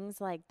it's things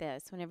like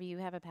this. Whenever you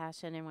have a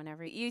passion and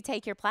whenever you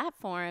take your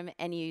platform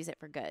and use it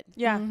for good.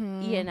 Yeah.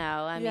 You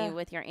know, I Yeah. mean,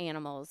 with your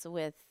animals,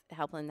 with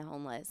helping the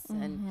homeless.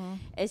 And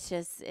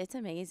it's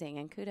amazing.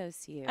 And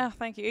kudos to you. Oh,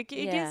 thank you. It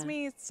gives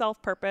me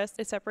self-purpose.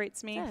 It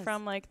separates me Yes.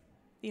 from like,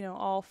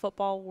 all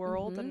football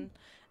world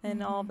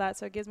and all of that.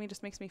 So it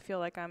just makes me feel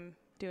like I'm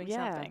doing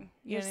something.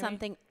 You You're know what I mean?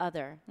 something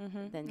other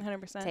than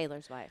 100%.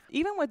 Taylor's wife.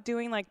 Even with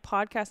doing like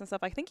podcasts and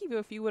stuff, I think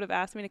if you would have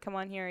asked me to come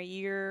on here a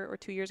year or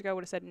 2 years ago, I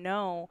would have said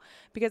no,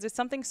 because it's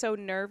something so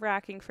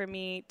nerve-wracking for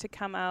me to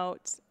come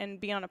out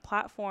and be on a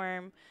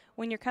platform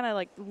when you're kind of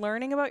like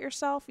learning about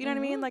yourself. You know what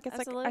I mean? Like it's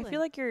Absolutely. like I feel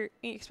like you're,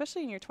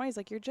 especially in your 20s,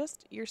 like you're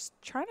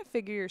trying to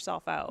figure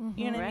yourself out.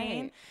 You know what I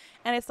mean? Right.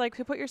 And it's like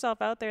to put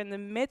yourself out there in the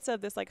midst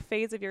of this like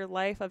phase of your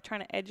life of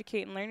trying to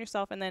educate and learn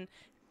yourself, and then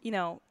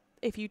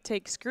if you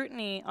take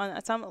scrutiny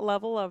on some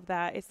level of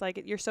that, it's like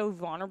you're so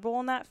vulnerable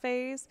in that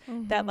phase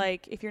that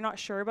like if you're not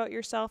sure about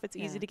yourself, it's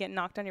easy to get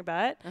knocked on your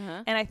butt.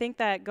 And I think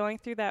that going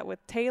through that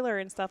with Taylor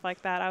and stuff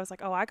like that, I was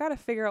like, oh, I got to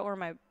figure out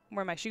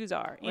where my shoes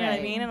are. You know what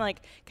I mean? And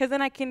like, because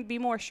then I can be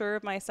more sure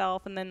of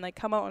myself, and then like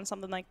come out on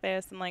something like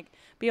this and like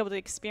be able to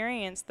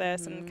experience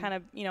this and kind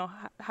of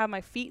have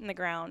my feet in the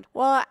ground.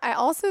 Well, I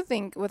also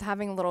think with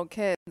having little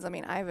kids, I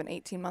mean, I have an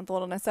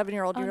 18-month-old and a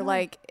 7-year-old. You're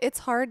like, it's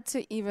hard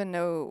to even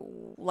know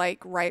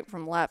like right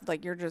from left.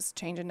 Like you're just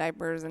changing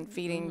diapers and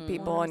feeding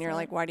people, and you're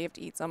like, why do you have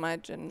to eat so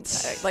much? And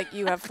like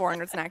you have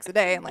 400 snacks a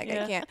day, and like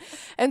I can't.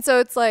 And so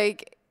it's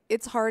like,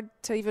 it's hard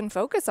to even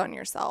focus on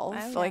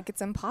yourself. Like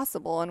it's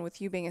impossible. And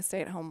with you being a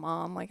stay-at-home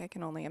mom, like I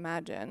can only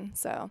imagine.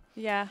 So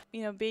yeah,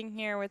 being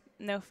here with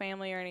no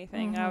family or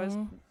anything, I was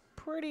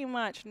pretty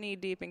much knee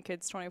deep in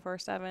kids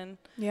 24/7.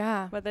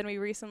 Yeah. But then we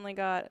recently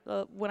got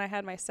when I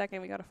had my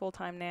second, we got a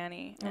full-time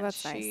nanny. Oh, and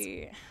that's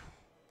nice.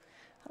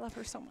 I love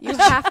her so much. You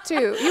have to.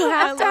 You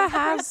have to love her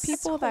have so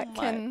people that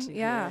can. much.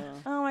 Yeah.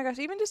 Oh my gosh,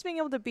 even just being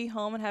able to be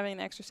home and having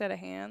an extra set of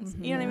hands,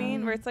 you know what I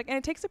mean? Where it's like, and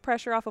it takes the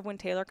pressure off of when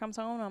Taylor comes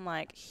home. I'm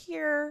like,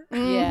 here, Yeah.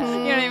 you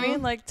know what I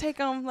mean? Like, take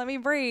him, let me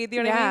breathe.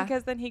 You know what I Yeah. mean?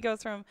 Because then he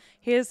goes from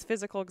his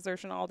physical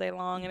exertion all day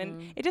long, and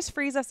then it just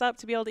frees us up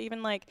to be able to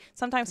even like.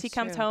 Sometimes he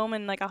comes home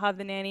and like I'll have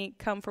the nanny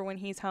come for when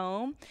he's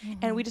home,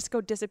 and we just go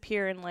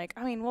disappear and like,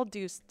 I mean, we'll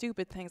do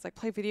stupid things like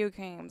play video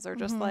games or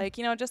just like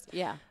just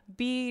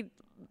be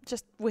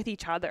just with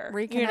each other.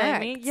 Reconnect. You know what I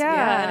mean?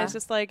 Yeah. And it's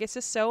just like, it's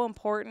just so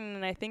important.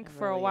 And I think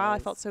for a really while I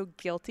is. felt so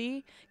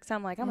guilty because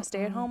I'm like, I'm a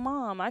stay-at-home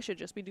mom. I should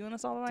just be doing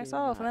this all by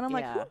myself. And not, then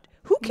I'm yeah. like,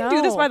 who can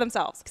do this No. by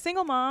themselves?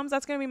 Single moms,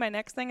 that's going to be my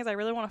next thing, is I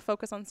really want to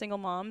focus on single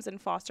moms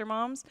and foster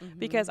moms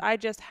because I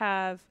just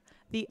have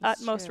the It's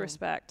utmost true.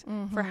 respect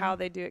for how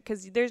they do it,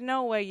 because there's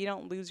no way you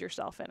don't lose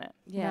yourself in it.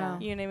 Yeah.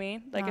 You know what I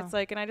mean? Like, No. it's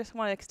like, and I just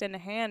want to extend a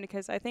hand,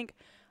 because I think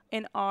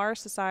in our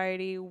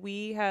society,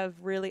 we have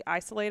really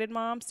isolated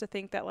moms to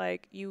think that,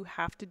 like, you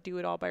have to do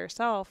it all by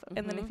yourself.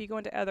 And then if you go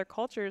into other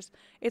cultures,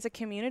 it's a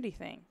community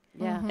thing.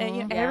 Yeah. And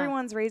Yeah.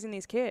 everyone's raising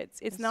these kids.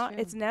 It's That's not.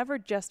 true. It's never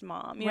just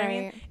mom. You know what I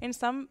mean?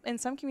 Right. In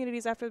some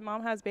communities, after the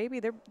mom has baby,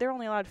 they're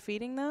only allowed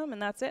feeding them,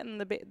 and that's it.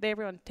 And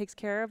everyone takes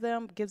care of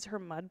them, gives her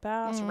mud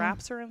baths,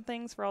 wraps her in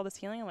things for all this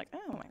healing. I'm like,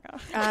 oh my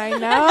gosh. I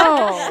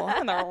know.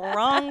 I'm in the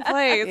wrong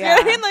place. Yeah. You know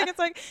what I mean? Like, it's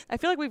like, I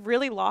feel like we've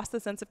really lost the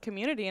sense of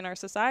community in our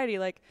society.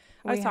 Like,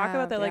 I was We talking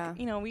about have, that. yeah. Like,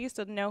 you know, we used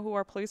to know who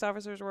our police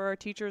officers were, our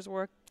teachers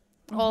were,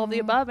 all of the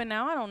above, and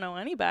now I don't know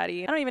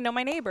anybody. I don't even know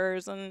my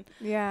neighbors. And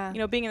Yeah. you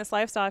know, being in this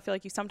lifestyle, I feel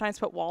like you sometimes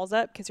put walls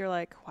up because you're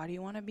like, why do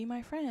you want to be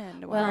my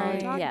friend? Why are Well,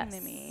 you talking yes. to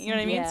me? You know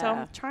what I mean? So Yeah.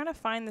 I'm trying to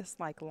find this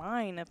like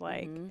line of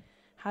like,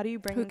 how do you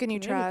bring Who can you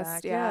community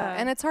trust? back? Yeah.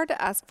 And it's hard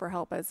to ask for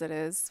help as it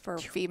is for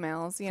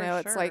females. You For know,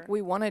 it's like sure.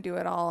 we want to do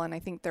it all. And I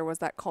think there was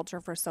that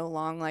culture for so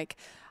long. Like,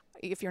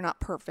 if you're not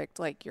perfect,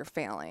 like you're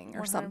failing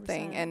or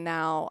something. 100%. And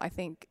now I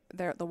think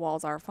the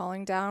walls are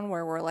falling down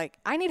where we're like,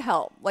 I need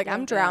help. Like,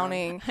 I'm Yeah.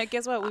 drowning.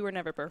 Guess what? We were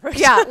never perfect.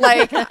 Yeah,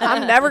 like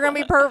I'm never gonna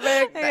be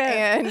perfect,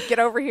 Yeah. and get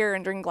over here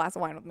and drink a glass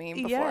of wine with me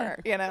before Yeah.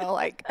 you know,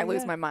 like I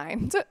lose Yeah. my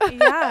mind.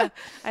 Yeah.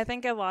 I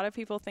think a lot of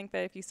people think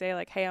that if you say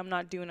like, hey, I'm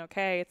not doing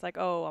okay, it's like,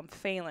 oh, I'm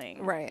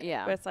failing. Right.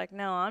 Yeah. But it's like,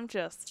 no, I'm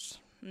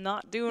just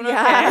not doing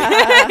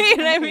Yeah. okay. You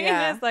know what I mean?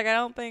 Yeah. It's like,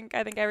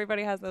 I think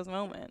everybody has those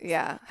moments.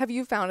 Yeah. Have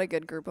you found a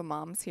good group of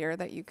moms here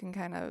that you can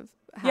kind of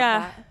have Yeah,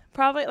 that?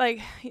 probably like,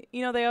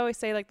 you know, they always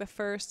say like the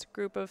first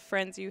group of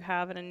friends you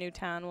have in a new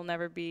town will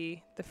never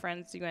be the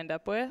friends you end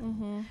up with,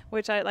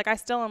 which I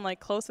still am like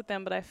close with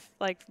them, but I've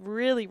like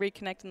really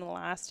reconnected in the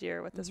last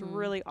year with this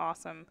really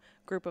awesome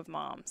group of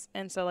moms.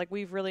 And so like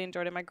we've really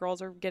enjoyed it. My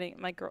girls are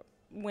getting,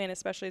 Win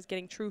especially is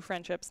getting true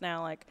friendships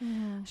now. Like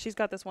she's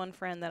got this one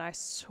friend that I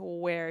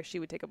swear she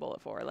would take a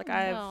bullet for. Like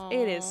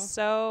it is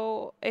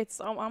so,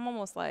 I'm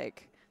almost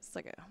like, it's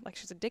like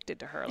she's addicted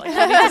to her. Like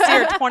I need to see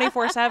her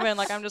 24/7.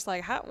 Like I'm just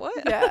like,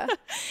 what? Yeah.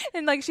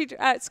 And like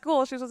at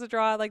school, she was supposed to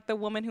draw like the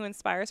woman who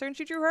inspires her, and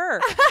she drew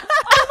her.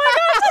 Oh my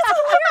gosh, that's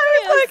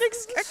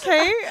hilarious! Like,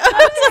 okay,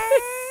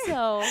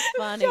 So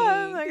funny.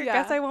 I Yeah.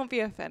 guess I won't be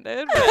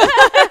offended.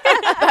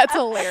 But That's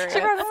hilarious. she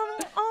brought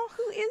home, oh,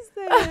 who is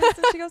this?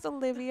 And she goes,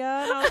 Olivia,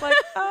 and I was like,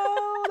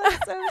 oh,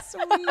 that's so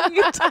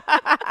sweet.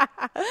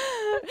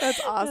 That's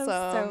That awesome.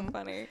 was so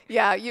funny.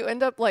 Yeah, you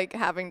end up like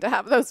having to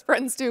have those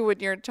friends too when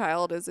your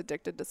child is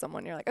addicted to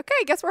someone. You're like, okay,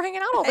 guess we're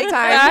hanging out all the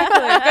time. Exactly.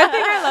 Good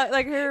thing I love,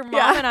 like her mom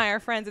Yeah. and I are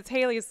friends. It's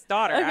Haley's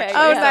daughter. Okay. Actually.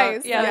 Oh, So,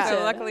 nice. Yeah. Yeah.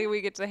 So luckily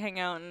we get to hang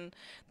out and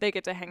they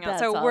get to hang out.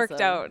 So That's it worked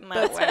awesome. out in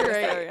that way.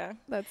 great. So, yeah.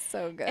 That's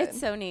so good. It's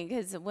so neat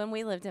because when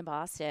we lived in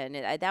Boston,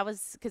 that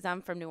was because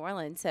I'm from New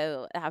Orleans,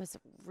 so I was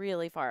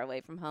really far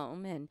away from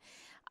home, and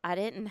I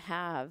didn't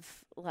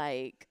have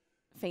like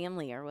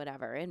family or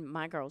whatever, and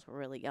my girls were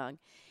really young,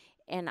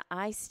 and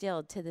I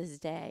still to this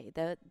day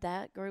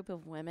that group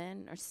of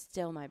women are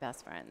still my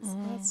best friends.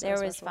 That's so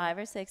There was special. 5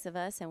 or 6 of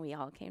us, and we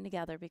all came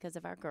together because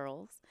of our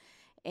girls,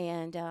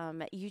 and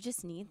you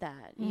just need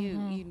that. You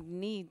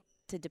need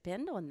to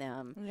depend on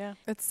them. Yeah.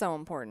 It's so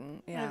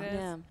important. Yeah. It is.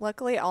 Yeah.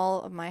 Luckily,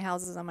 all of my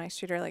houses on my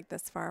street are like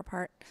this far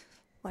apart,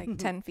 like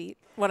 10 feet,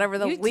 whatever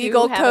the You do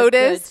legal have a code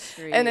good is.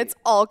 street. And it's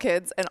all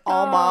kids and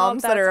all Oh,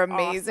 moms that are that's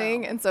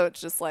amazing. awesome. And so it's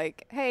just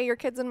like, hey, your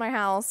kid's in my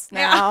house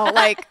now.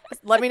 Like,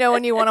 let me know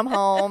when you want them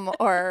home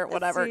or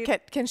whatever.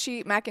 Sweet. Can she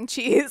eat mac and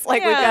cheese?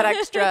 Like, we've Yeah. got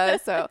extra.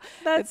 So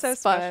That's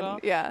it's so fun. special.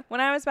 Yeah. When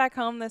I was back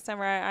home this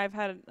summer, I've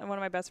had one of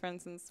my best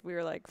friends since we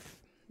were like,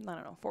 I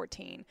don't know,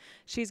 14.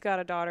 She's got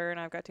a daughter and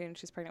I've got 2 and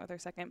she's pregnant with her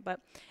second. But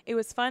it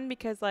was fun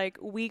because like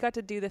we got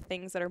to do the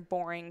things that are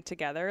boring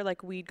together.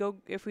 Like we'd go,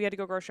 if we had to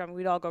go grocery shopping,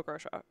 we'd all go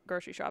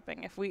grocery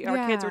shopping. If our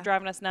kids were Yeah.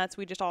 driving us nuts,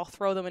 we just all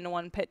throw them into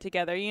one pit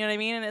together. You know what I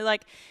mean? And it,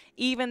 like,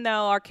 even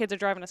though our kids are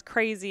driving us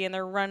crazy and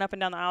they're running up and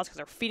down the aisles because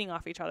they're feeding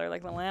off each other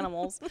like little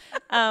animals,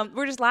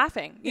 we're just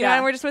laughing, you know, Yeah.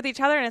 and we're just with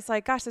each other. And it's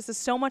like, gosh, this is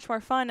so much more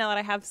fun now that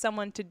I have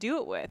someone to do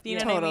it with. You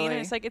know what I mean? Totally. And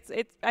it's like, it's,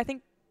 I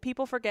think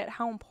people forget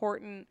how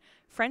important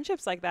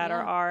friendships like that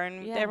Yeah. are,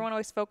 and Yeah. everyone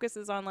always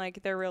focuses on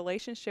like their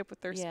relationship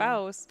with their Yeah.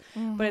 spouse,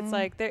 but it's Mhm.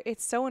 like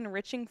it's so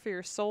enriching for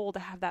your soul to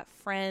have that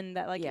friend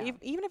that like Yeah.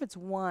 even if it's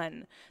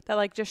one that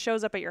like just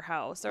shows up at your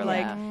house, or Yeah.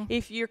 like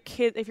if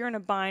you're in a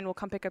bind, will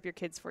come pick up your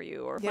kids for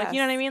you, or if, like, you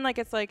know what I Yes. mean? Like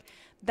it's like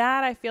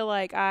that. I feel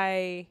like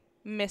I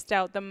missed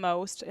out the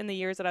most in the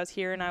years that I was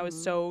here, and I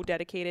was so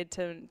dedicated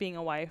to being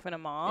a wife and a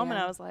mom, and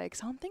Yeah. I was like,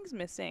 something's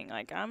missing.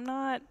 Like I'm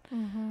not,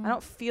 Mhm. I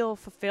don't feel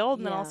fulfilled.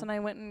 And then all of a Yeah. sudden I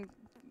went and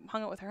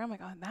hung out with her. I'm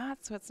like, oh,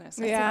 that's what's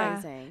missing. Yeah.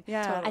 Amazing.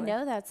 Yeah. Totally. I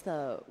know that's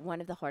one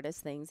of the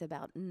hardest things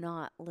about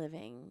not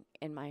living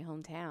in my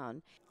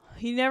hometown.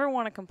 you never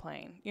want to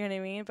complain, you know what I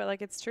mean? But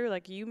like, it's true.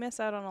 Like, you miss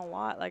out on a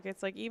lot. Like,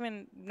 it's like,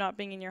 even not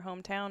being in your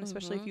hometown,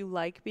 especially if you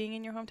like being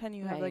in your hometown,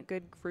 you have like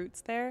good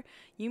roots there,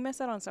 you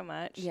miss out on so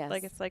much.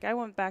 Like, it's like, I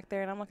went back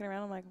there and I'm looking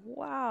around, I'm like,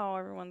 wow,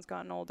 everyone's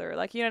gotten older.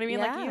 Like, you know what I mean?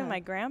 Like, even my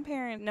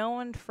grandparents, no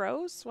one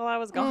froze while I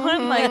was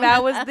gone. Like,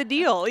 that was the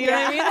deal. You know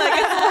what I mean? Like,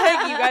 it's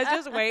like, you guys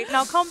just wait and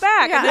I'll come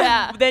back.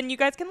 And then you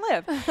guys can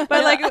live. But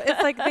like,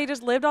 it's like they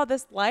just lived all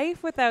this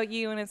life without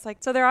you. And it's like,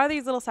 so there are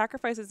these little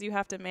sacrifices you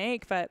have to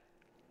make. But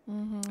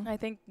I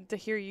think to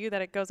hear you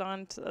that it goes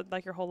on to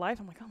like your whole life,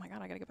 I'm like, oh my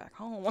God, I gotta get back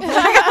home.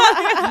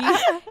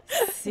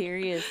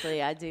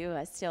 Seriously, I do.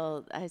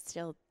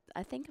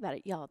 I think about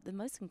it, y'all. The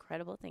most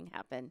incredible thing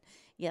happened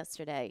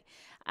yesterday.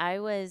 I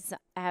was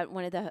at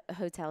one of the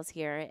hotels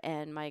here,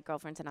 and my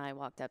girlfriends and I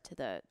walked up to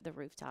the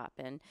rooftop,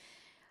 and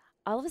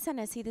all of a sudden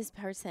I see this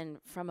person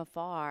from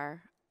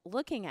afar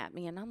looking at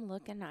me, and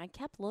I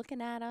kept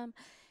looking at him,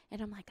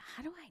 and I'm like,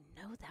 how do I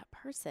know that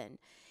person?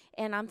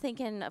 And I'm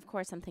thinking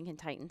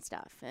Titan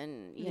stuff.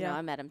 And, you know,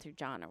 I met him through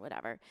John or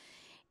whatever.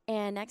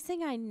 And next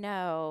thing I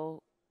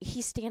know,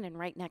 he's standing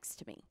right next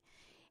to me.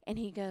 And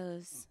he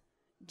goes,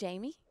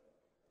 Jamie?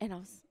 And I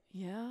was,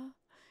 yeah.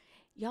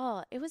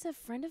 Y'all, it was a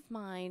friend of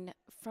mine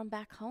from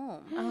back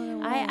home.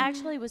 Oh, I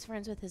actually was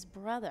friends with his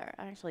brother.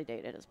 I actually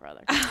dated his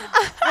brother.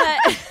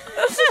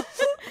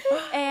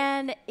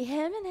 And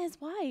him and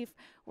his wife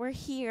were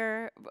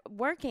here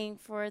working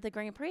for the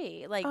Grand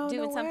Prix, like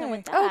doing something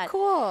with that. Oh,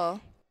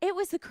 cool. It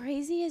was the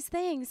craziest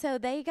thing. So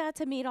they got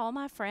to meet all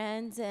my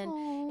friends,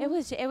 and it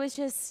was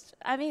just,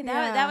 I mean,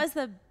 that was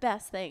the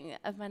best thing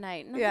of my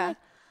night. And I'm like,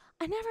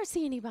 I never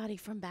see anybody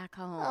from back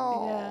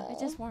home. It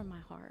just warmed my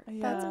heart.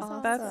 That's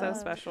awesome. That's so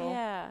special.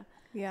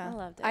 Yeah. I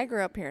loved it. I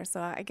grew up here, so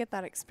I get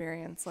that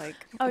experience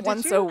like Oh,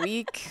 once did you? a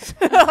week.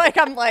 Like,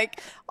 I'm like,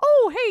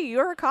 oh, hey,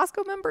 you're a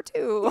Costco member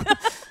too.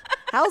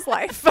 How's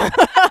life?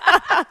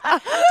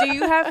 Do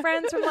you have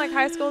friends from like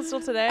high school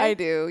still today? I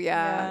do.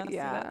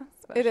 Yeah.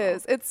 It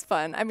is. It's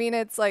fun. I mean,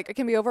 it's like, it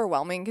can be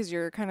overwhelming because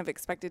you're kind of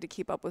expected to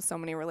keep up with so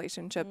many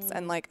relationships.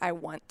 And like, I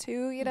want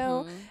to, you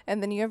know,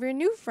 and then you have your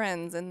new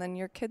friends and then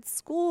your kids'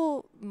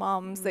 school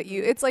moms that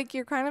it's like,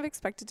 you're kind of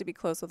expected to be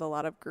close with a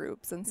lot of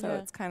groups. And so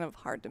it's kind of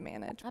hard to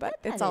manage, but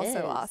it's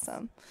also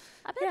awesome.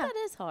 I bet that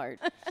is hard.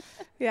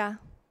 Yeah.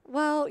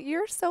 Well,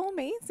 you're so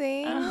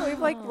amazing. We've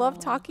like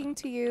loved talking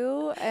to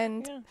you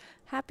and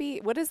happy.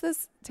 What is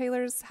this?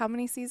 Taylor's, how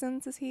many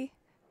seasons is he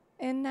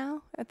in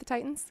now at the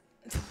Titans?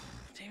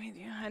 Jamie,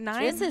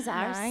 9. This is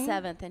our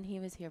 7th, and he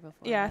was here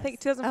before. Yeah, us. I think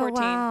 2014.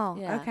 Oh, wow.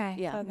 Yeah. Okay.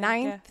 Yeah.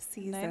 Ninth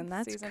season.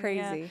 That's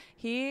crazy.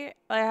 Yeah.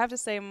 I have to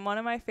say, one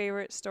of my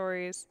favorite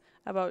stories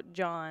about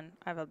John,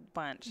 I have a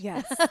bunch.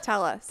 Yes.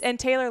 Tell us. And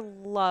Taylor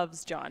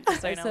loves John, just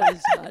so you know.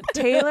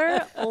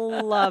 Taylor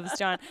loves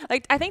John.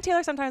 Like, I think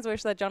Taylor sometimes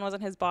wished that John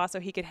wasn't his boss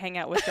so he could hang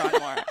out with John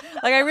more.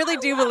 Like, I really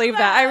do believe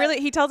that.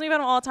 He tells me about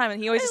him all the time,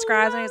 and he always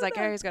describes him. He's like,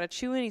 hey, he's got a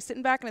chew in, he's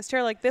sitting back in his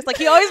chair like this. Like,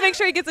 he always makes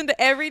sure he gets into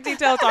every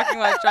detail talking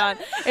about John.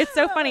 It's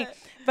so funny.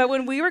 But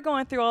when we were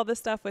going through all this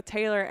stuff with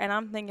Taylor, and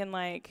I'm thinking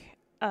like,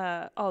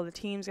 the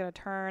team's going to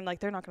turn,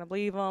 like, they're not going to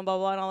believe him, blah,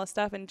 blah, and all this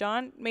stuff. And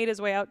John made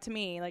his way out to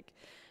me, like,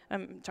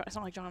 it's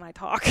not like John and I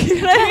talk.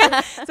 You know what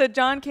I mean? So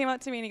John came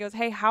up to me and he goes,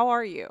 hey, how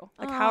are you?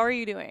 Like, how are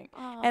you doing?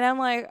 And I'm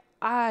like,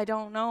 I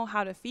don't know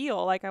how to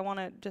feel. Like, I want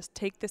to just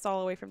take this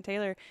all away from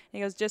Taylor. And he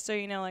goes, just so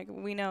you know, like,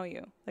 we know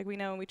you. Like, we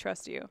know and we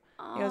trust you.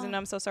 He goes, and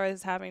I'm so sorry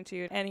this is happening to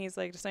you. And he's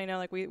like, just so you know,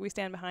 like, we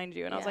stand behind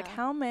you. And I was like,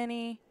 how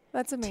many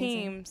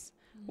teams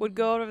would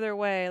go out of their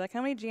way, like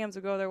how many GMs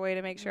would go their way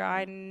to make sure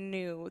I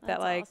knew that,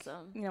 like,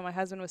 awesome. You know, my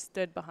husband was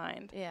stood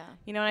behind. Yeah.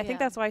 You know, and I think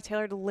that's why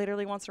Taylor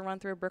literally wants to run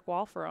through a brick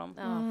wall for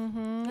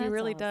him. He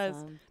really does.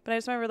 But I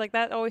just remember, like,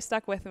 that always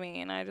stuck with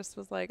me, and I just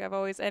was like, I've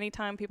always,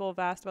 anytime people have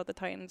asked about the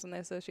Titans and the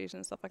association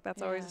and stuff like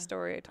that's always a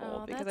story I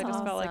told, because I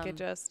just felt like it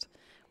just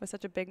was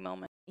such a big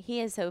moment. He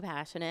is so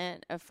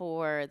passionate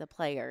for the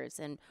players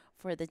and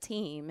for the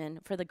team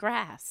and for the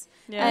grass.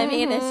 Yeah. I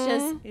mean, it's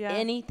just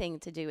anything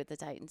to do with the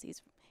Titans.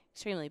 He's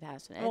extremely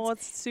passionate. Well,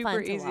 it's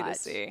super easy to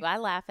see. I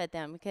laugh at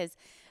them because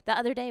the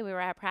other day we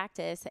were at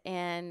practice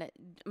and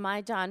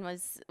my John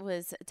was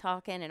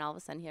talking, and all of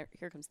a sudden here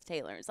comes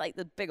Taylor. It's like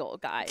the big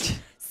old guy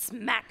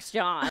smacks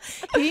John.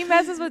 He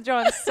messes with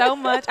John so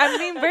much. I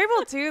mean,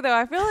 Vrabel too, though.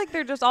 I feel like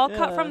they're just all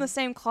cut from the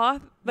same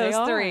cloth.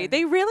 Those three,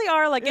 they really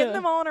are. Like, getting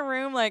them all in a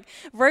room, like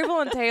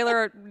Vrabel and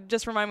Taylor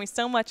just remind me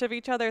so much of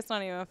each other. It's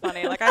not even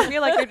funny. Like, I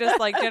feel like they're just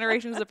like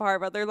generations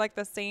apart, but they're like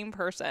the same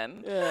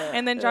person.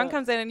 And then John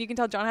comes in, and you can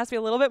tell John has to be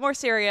a little bit more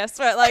serious,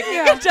 but like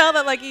you can tell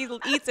that, like, he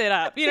eats it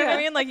up. You know what I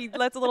mean? Like, he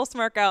lets a little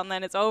smirk out, and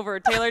then it's over.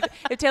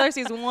 If Taylor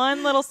sees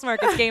one little smirk,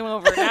 it's game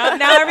over.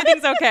 Now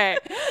everything's okay.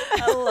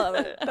 I love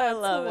it. I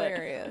love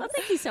hilarious. it. Well,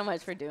 thank you so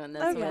much for doing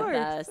this of with course.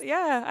 us.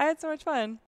 Yeah, I had so much fun.